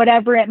 or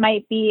whatever it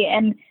might be.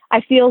 And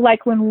I feel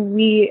like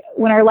when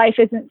our life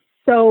isn't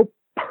so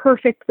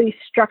perfectly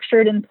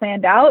structured and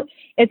planned out,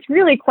 it's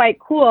really quite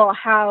cool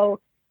how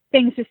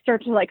things just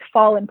start to like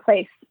fall in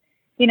place.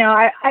 You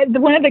know,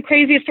 one of the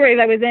craziest stories,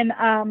 I was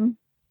in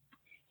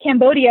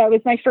Cambodia. It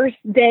was my first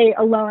day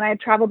alone. I had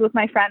traveled with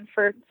my friend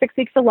for 6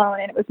 weeks alone,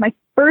 and it was my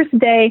first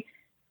day,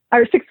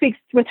 or 6 weeks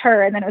with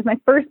her, and then it was my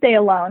first day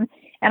alone.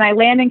 And I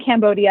land in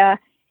Cambodia,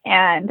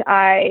 and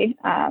I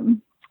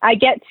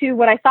get to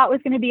what I thought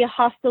was going to be a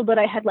hostel, but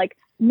I had like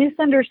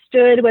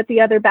misunderstood what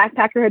the other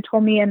backpacker had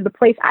told me, and the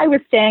place I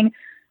was staying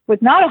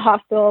was not a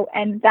hostel.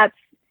 And that's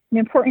an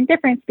important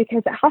difference,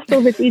 because at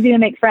hostels it's easy to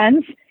make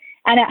friends,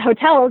 and at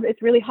hotels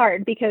it's really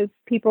hard because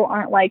people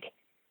aren't like,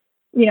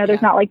 you know,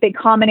 there's not like big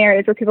common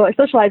areas where people are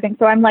socializing.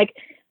 So I'm like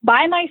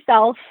by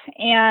myself,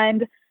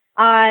 and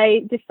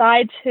I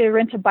decide to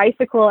rent a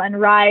bicycle and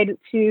ride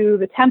to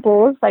the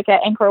temples, like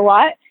at Angkor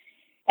Wat.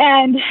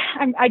 And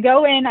I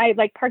go in, I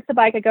like park the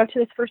bike, I go to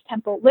this first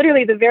temple,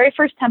 literally the very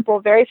first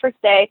temple, very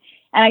first day.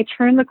 And I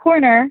turn the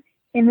corner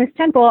in this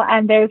temple,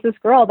 and there's this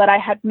girl that I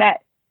had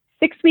met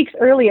 6 weeks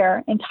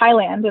earlier in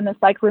Thailand, in this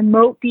like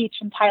remote beach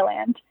in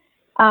Thailand.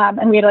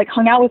 And we had like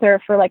hung out with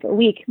her for like a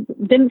week,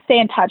 didn't stay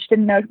in touch,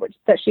 didn't know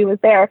that she was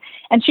there.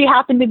 And she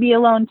happened to be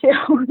alone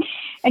too.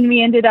 And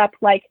we ended up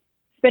like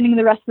spending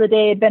the rest of the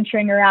day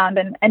adventuring around,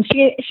 and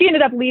she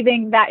ended up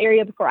leaving that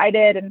area before I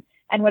did,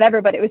 and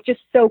whatever. But it was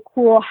just so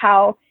cool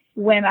how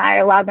when I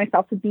allowed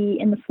myself to be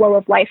in the flow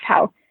of life,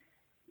 how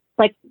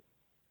like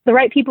the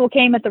right people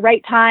came at the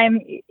right time.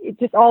 It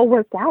just all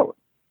worked out.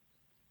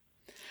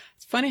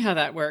 It's funny how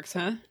that works,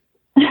 huh?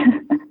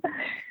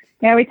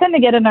 Yeah, we tend to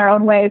get in our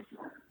own ways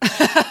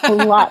a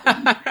lot.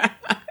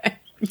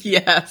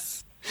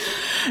 Yes.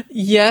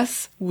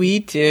 Yes, we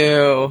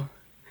do.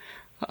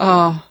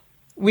 Oh,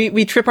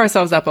 we trip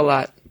ourselves up a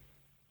lot.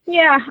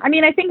 Yeah. I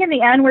mean, I think in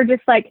the end, we're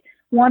just like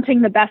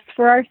wanting the best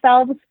for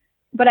ourselves.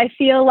 But I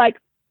feel like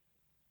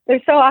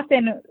there's so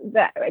often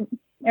that,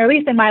 or at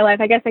least in my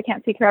life, I guess I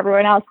can't speak for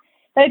everyone else,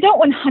 that I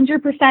don't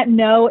 100%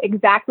 know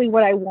exactly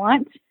what I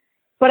want,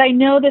 but I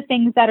know the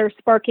things that are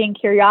sparking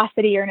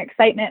curiosity or an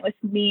excitement with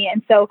me.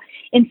 And so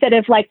instead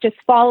of like just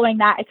following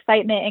that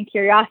excitement and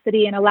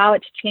curiosity and allow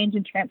it to change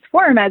and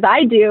transform as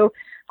I do,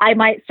 I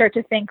might start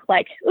to think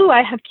like, ooh,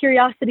 I have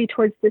curiosity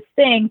towards this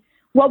thing.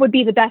 What would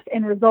be the best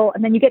end result?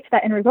 And then you get to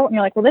that end result and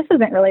you're like, well, this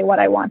isn't really what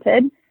I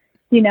wanted.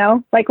 You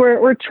know, like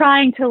we're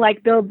trying to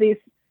like build these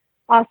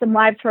awesome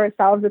lives for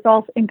ourselves. It's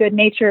all in good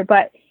nature,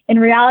 but in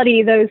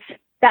reality,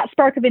 that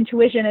spark of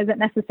intuition isn't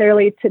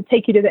necessarily to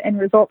take you to the end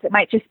result. It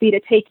might just be to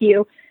take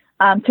you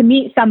to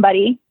meet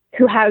somebody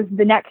who has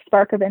the next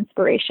spark of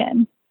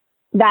inspiration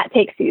that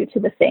takes you to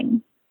the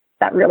thing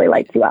that really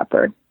lights you up,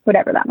 or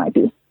whatever that might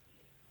be.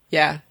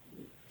 Yeah.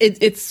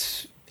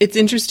 It's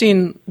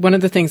interesting. One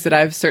of the things that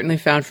I've certainly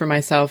found for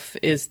myself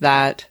is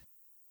that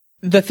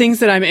the things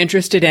that I'm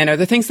interested in, or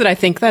the things that I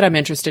think that I'm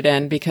interested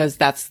in, because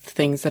that's the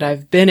things that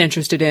I've been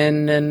interested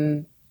in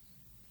and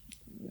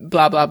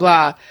blah, blah,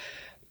 blah.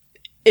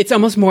 It's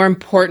almost more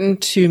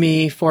important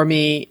for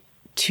me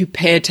to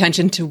pay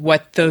attention to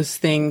what those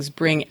things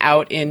bring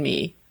out in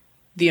me,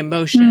 the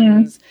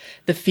emotions,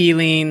 the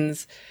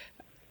feelings,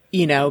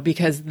 you know,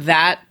 because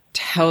that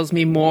tells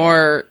me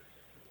more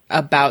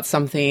about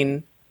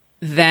something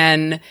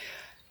than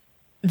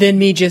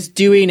me just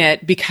doing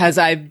it because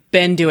I've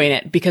been doing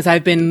it, because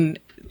I've been,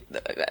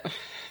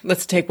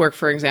 let's take work,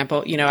 for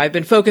example. You know, I've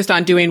been focused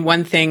on doing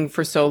one thing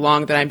for so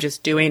long that I'm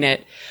just doing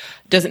it.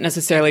 Doesn't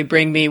necessarily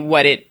bring me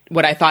what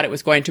I thought it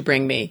was going to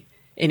bring me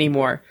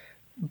anymore.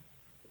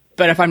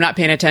 But if I'm not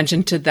paying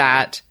attention to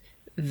that,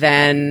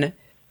 then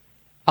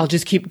I'll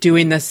just keep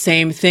doing the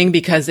same thing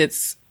because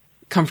it's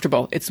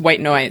comfortable. It's white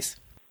noise.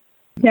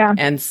 Yeah.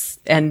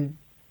 And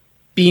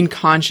being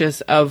conscious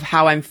of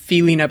how I'm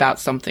feeling about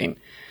something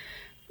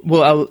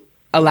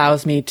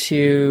allows me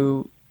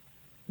to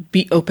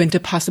be open to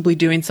possibly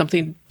doing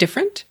something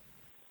different,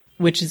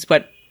 which is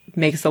what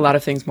makes a lot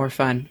of things more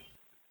fun.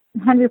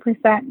 100%.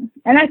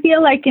 And I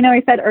feel like, you know,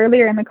 I said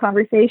earlier in the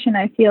conversation,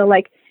 I feel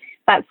like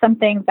that's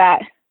something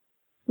that,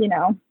 you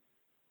know,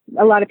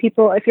 a lot of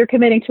people, if you're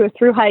committing to a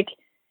thru hike,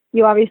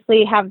 you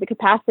obviously have the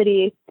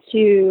capacity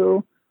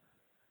to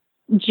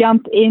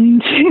jump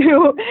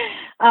into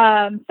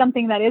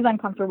something that is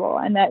uncomfortable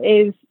and that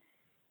is,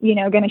 you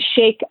know, going to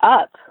shake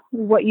up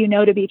what you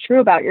know to be true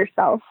about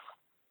yourself.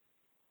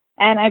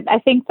 And I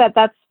think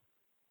that's,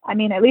 I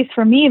mean, at least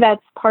for me,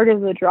 that's part of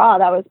the draw.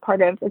 It's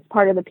part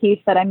of the piece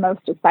that I'm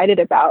most excited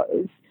about,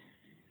 is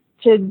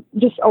to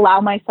just allow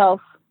myself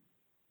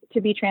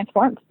to be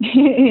transformed,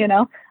 you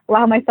know,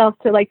 allow myself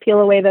to like peel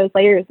away those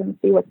layers and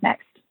see what's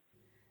next.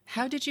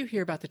 How did you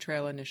hear about the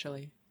trail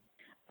initially?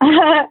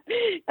 An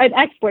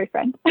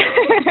ex-boyfriend.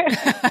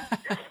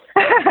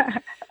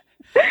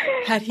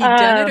 Had he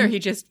done it, or he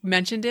just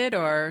mentioned it,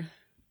 or?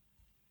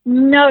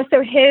 No.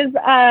 So his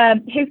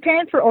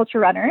parents were ultra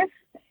runners.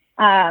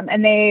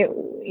 And they,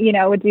 you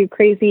know, would do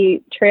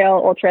crazy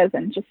trail ultras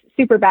and just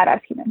super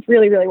badass humans,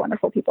 really, really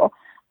wonderful people.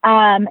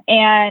 And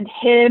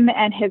him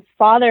and his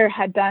father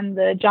had done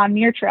the John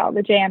Muir Trail,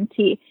 the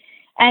JMT.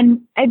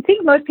 And I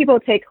think most people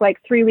take like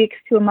 3 weeks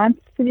to a month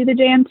to do the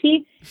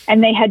JMT,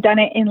 and they had done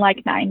it in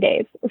like 9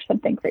 days or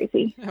something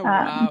crazy. Oh,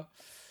 wow.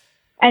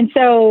 And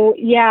so,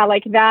 yeah,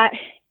 like that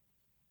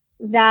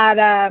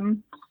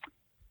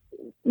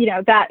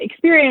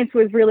experience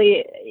was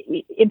really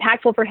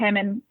impactful for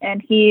him.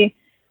 And he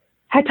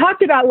had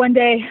talked about one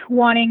day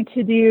wanting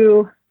to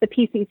do the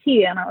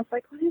PCT. And I was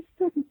like,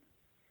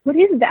 what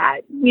is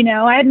that?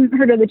 I hadn't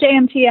heard of the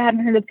JMT. I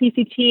hadn't heard of the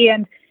PCT.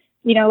 And,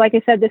 like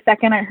I said, the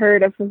second I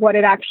heard of what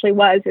it actually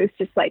was, it was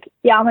just like,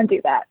 yeah, I'm going to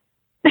do that.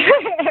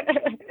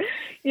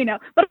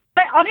 But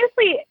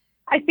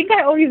I think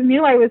I always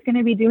knew I was going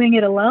to be doing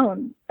it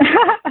alone.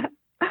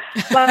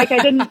 Like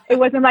it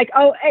wasn't like,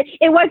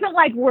 it wasn't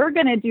like we're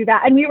going to do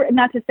that. And we were,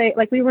 not to say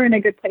like we were in a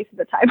good place at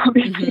the time,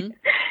 obviously,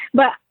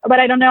 but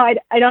I don't know.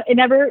 It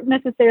never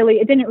necessarily,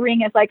 it didn't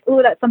ring as like,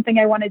 oh, that's something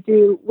I want to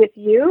do with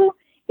you.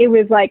 It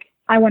was like,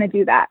 I want to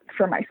do that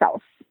for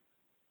myself.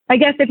 I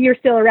guess if you're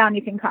still around,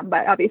 you can come,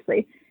 but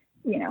obviously,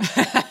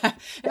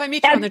 If I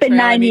meet you on the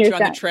trail, I meet you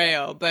on the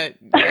trail, but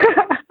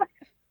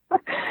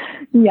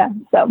yeah.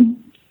 So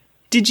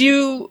did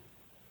you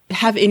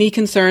have any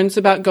concerns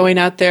about going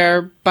out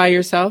there by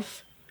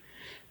yourself?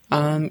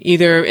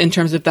 Either in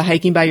terms of the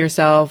hiking by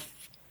yourself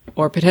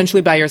or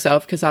potentially by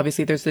yourself, because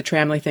obviously there's the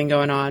Tramley thing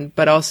going on,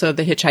 but also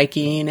the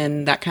hitchhiking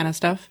and that kind of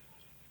stuff?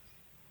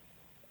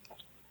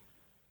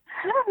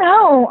 I don't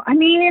know. I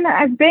mean,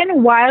 I've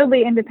been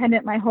wildly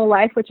independent my whole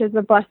life, which is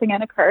a blessing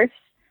and a curse,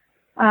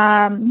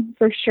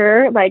 for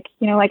sure. Like,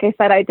 like I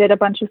said, I did a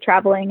bunch of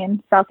traveling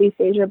in Southeast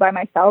Asia by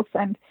myself,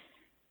 and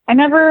I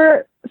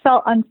never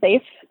felt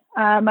unsafe.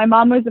 My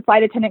mom was a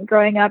flight attendant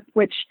growing up,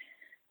 which,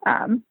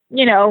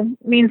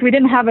 means we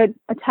didn't have a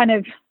ton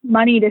of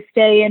money to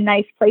stay in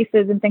nice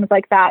places and things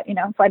like that.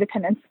 Flight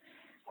attendants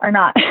are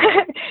not,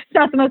 it's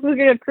not the most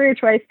lucrative career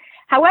choice.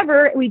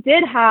 However, we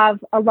did have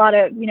a lot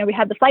of, we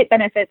had the flight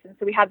benefits. And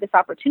so we had this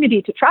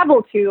opportunity to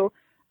travel to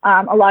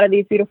a lot of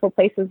these beautiful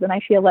places. And I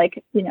feel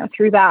like,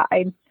 through that,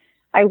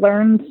 I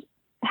learned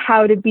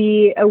how to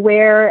be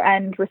aware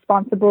and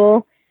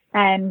responsible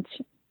and,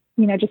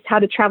 just how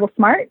to travel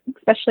smart,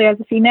 especially as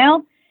a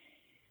female.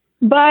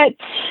 But,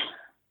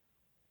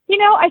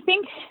 I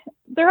think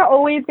there are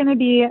always going to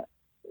be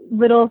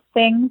little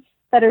things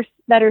that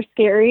are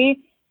scary,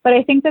 but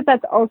I think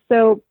that's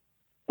also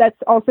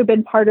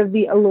been part of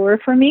the allure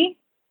for me,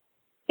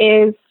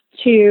 is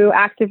to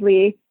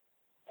actively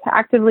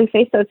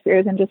face those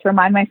fears and just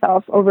remind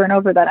myself over and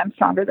over that I'm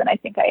stronger than I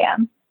think I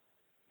am,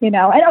 and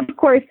of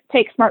course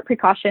take smart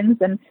precautions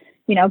and,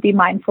 be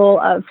mindful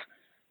of,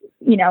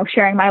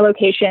 sharing my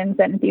locations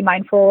and be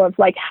mindful of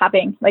like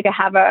having, like I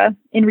have a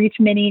InReach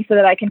Mini so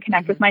that I can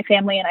connect with my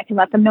family and I can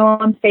let them know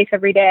I'm safe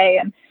every day.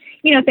 And,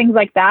 things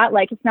like that.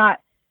 Like it's not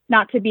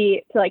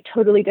to like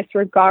totally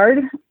disregard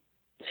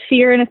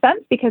fear in a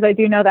sense, because I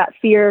do know that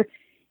fear,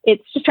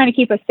 it's just trying to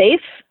keep us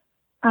safe.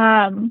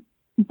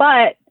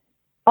 But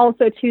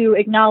also to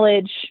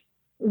acknowledge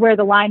where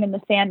the line in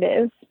the sand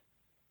is.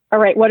 All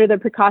right, what are the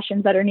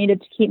precautions that are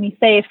needed to keep me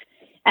safe?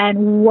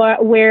 And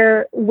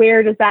where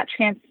does that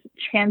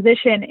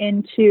transition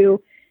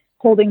into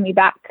holding me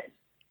back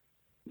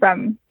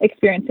from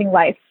experiencing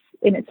life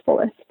in its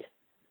fullest?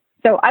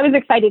 So I was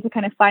excited to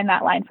kind of find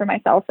that line for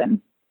myself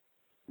and,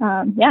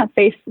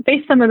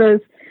 face some of those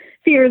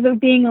fears of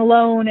being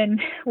alone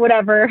and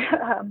whatever.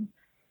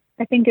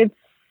 I think it's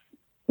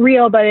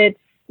real, but it's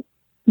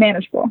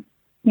manageable,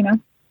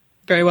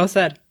 Very well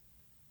said.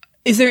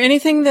 Is there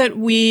anything that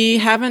we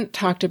haven't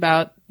talked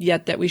about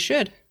yet that we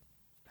should?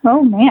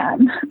 Oh,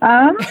 man.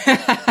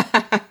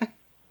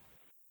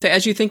 So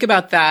as you think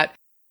about that,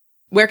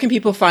 where can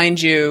people find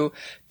you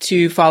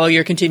to follow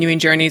your continuing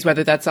journeys,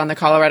 whether that's on the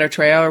Colorado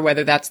Trail or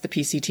whether that's the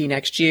PCT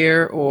next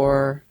year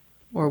or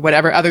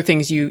whatever other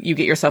things you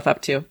get yourself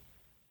up to?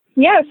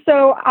 Yeah,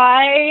 so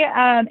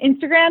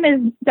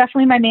Instagram is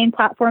definitely my main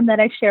platform that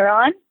I share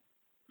on.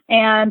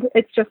 And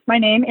it's just my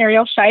name,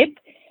 Ariel Shipe.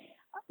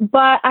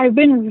 But I've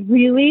been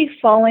really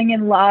falling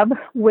in love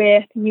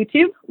with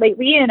YouTube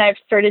lately, and I've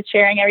started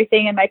sharing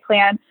everything. And my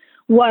plan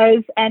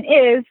was and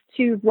is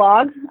to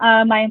vlog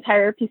my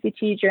entire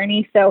PCT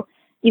journey. So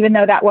even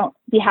though that won't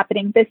be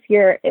happening this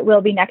year, it will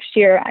be next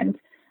year. And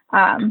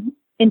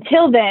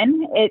until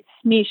then, it's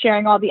me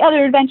sharing all the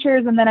other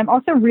adventures. And then I'm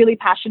also really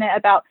passionate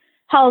about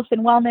health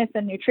and wellness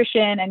and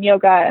nutrition and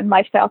yoga and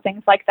lifestyle,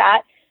 things like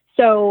that.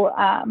 So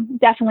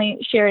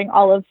definitely sharing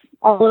all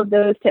of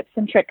those tips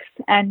and tricks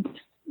and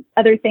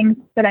other things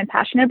that I'm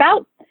passionate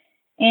about.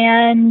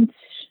 And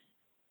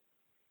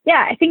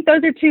yeah, I think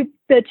those are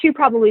the two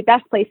probably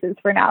best places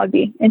for now would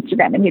be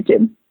Instagram and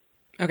YouTube.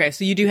 Okay.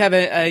 So you do have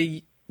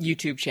a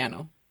YouTube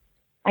channel.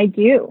 I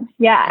do.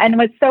 Yeah. And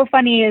what's so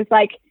funny is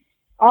like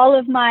all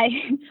of my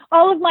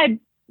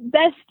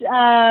best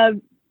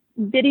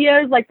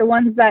videos, like the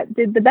ones that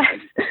did the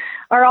best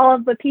are all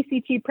of the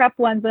PCT prep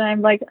ones. And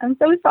I'm like, I'm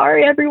so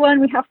sorry,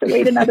 everyone. We have to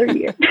wait another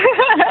year.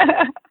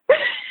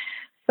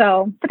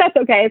 So, but that's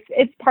okay.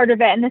 It's part of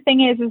it. And the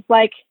thing is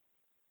like,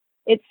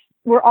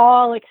 we're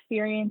all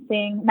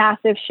experiencing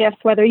massive shifts,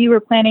 whether you were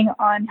planning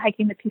on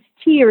hiking the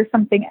PCT or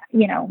something,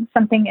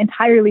 something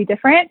entirely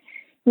different.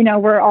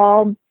 We're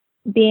all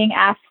being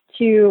asked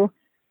to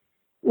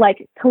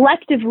like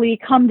collectively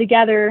come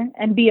together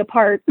and be a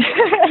part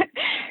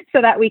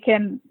so that we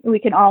can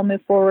all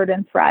move forward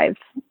and thrive.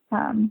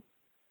 So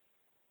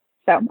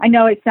I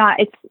know it's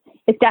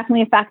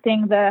definitely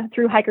affecting the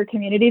thru hiker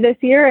community this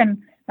year,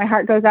 and my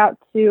heart goes out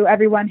to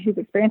everyone who's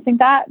experiencing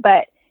that,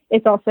 but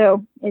it's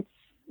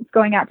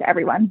going out to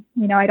everyone.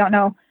 I don't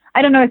know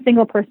a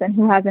single person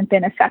who hasn't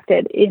been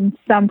affected in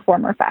some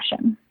form or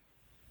fashion.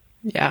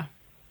 Yeah,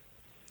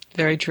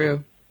 very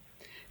true.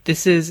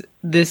 This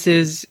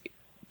is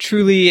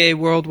truly a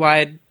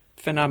worldwide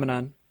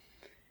phenomenon.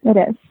 It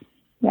is.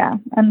 Yeah.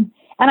 And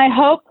I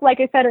hope, like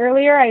I said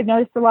earlier, I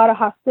noticed a lot of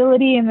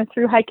hostility in the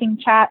thru hiking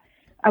chat,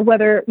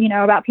 whether,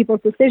 about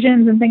people's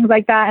decisions and things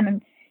like that.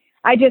 And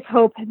I just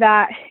hope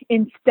that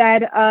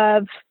instead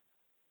of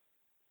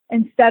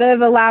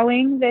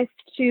allowing this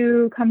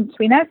to come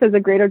between us as a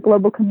greater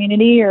global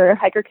community or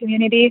hiker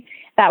community,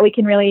 that we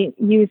can really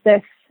use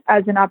this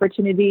as an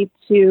opportunity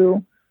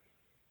to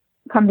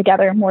come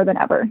together more than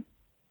ever,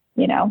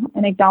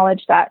 and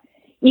acknowledge that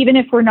even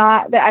if we're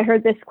not, that I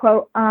heard this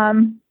quote,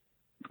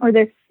 or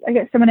this, I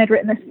guess someone had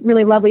written this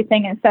really lovely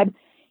thing and said,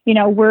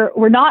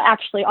 we're not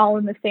actually all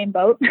in the same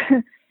boat,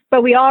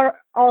 but we are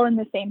all in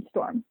the same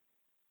storm.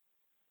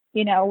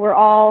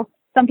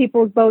 Some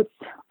people's boats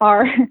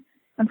are,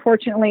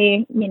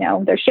 unfortunately,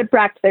 they're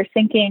shipwrecked, they're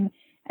sinking,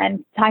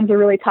 and times are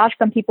really tough.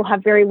 Some people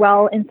have very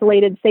well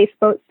insulated, safe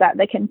boats that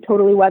they can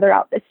totally weather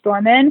out this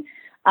storm in.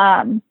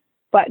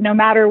 But no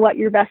matter what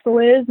your vessel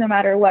is, no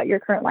matter what your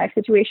current life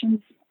situations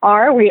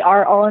are, we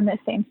are all in this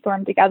same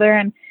storm together.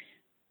 And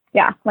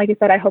yeah, like I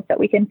said, I hope that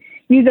we can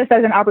use this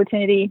as an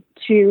opportunity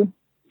to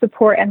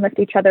support and lift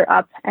each other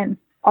up and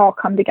all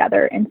come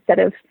together instead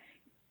of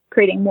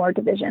creating more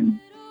division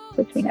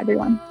between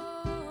everyone.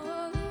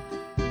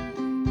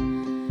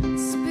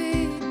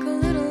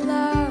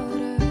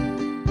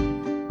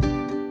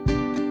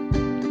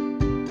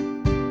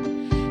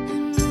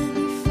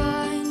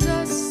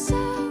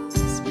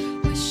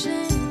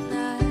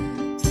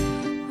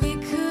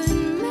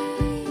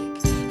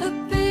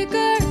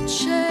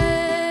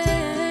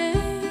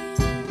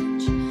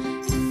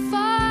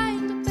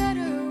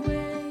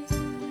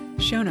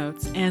 Show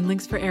notes and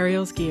links for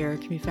Ariel's gear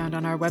can be found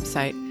on our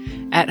website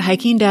at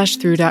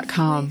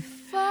hiking-thru.com.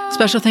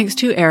 Special thanks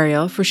to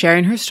Ariel for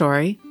sharing her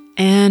story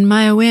and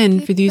Maya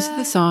Wynn for the use of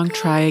the song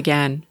Try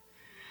Again.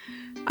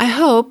 I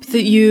hope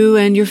that you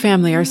and your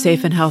family are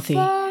safe and healthy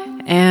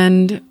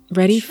and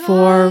ready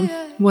for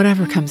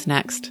whatever comes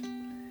next.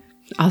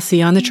 I'll see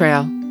you on the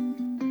trail.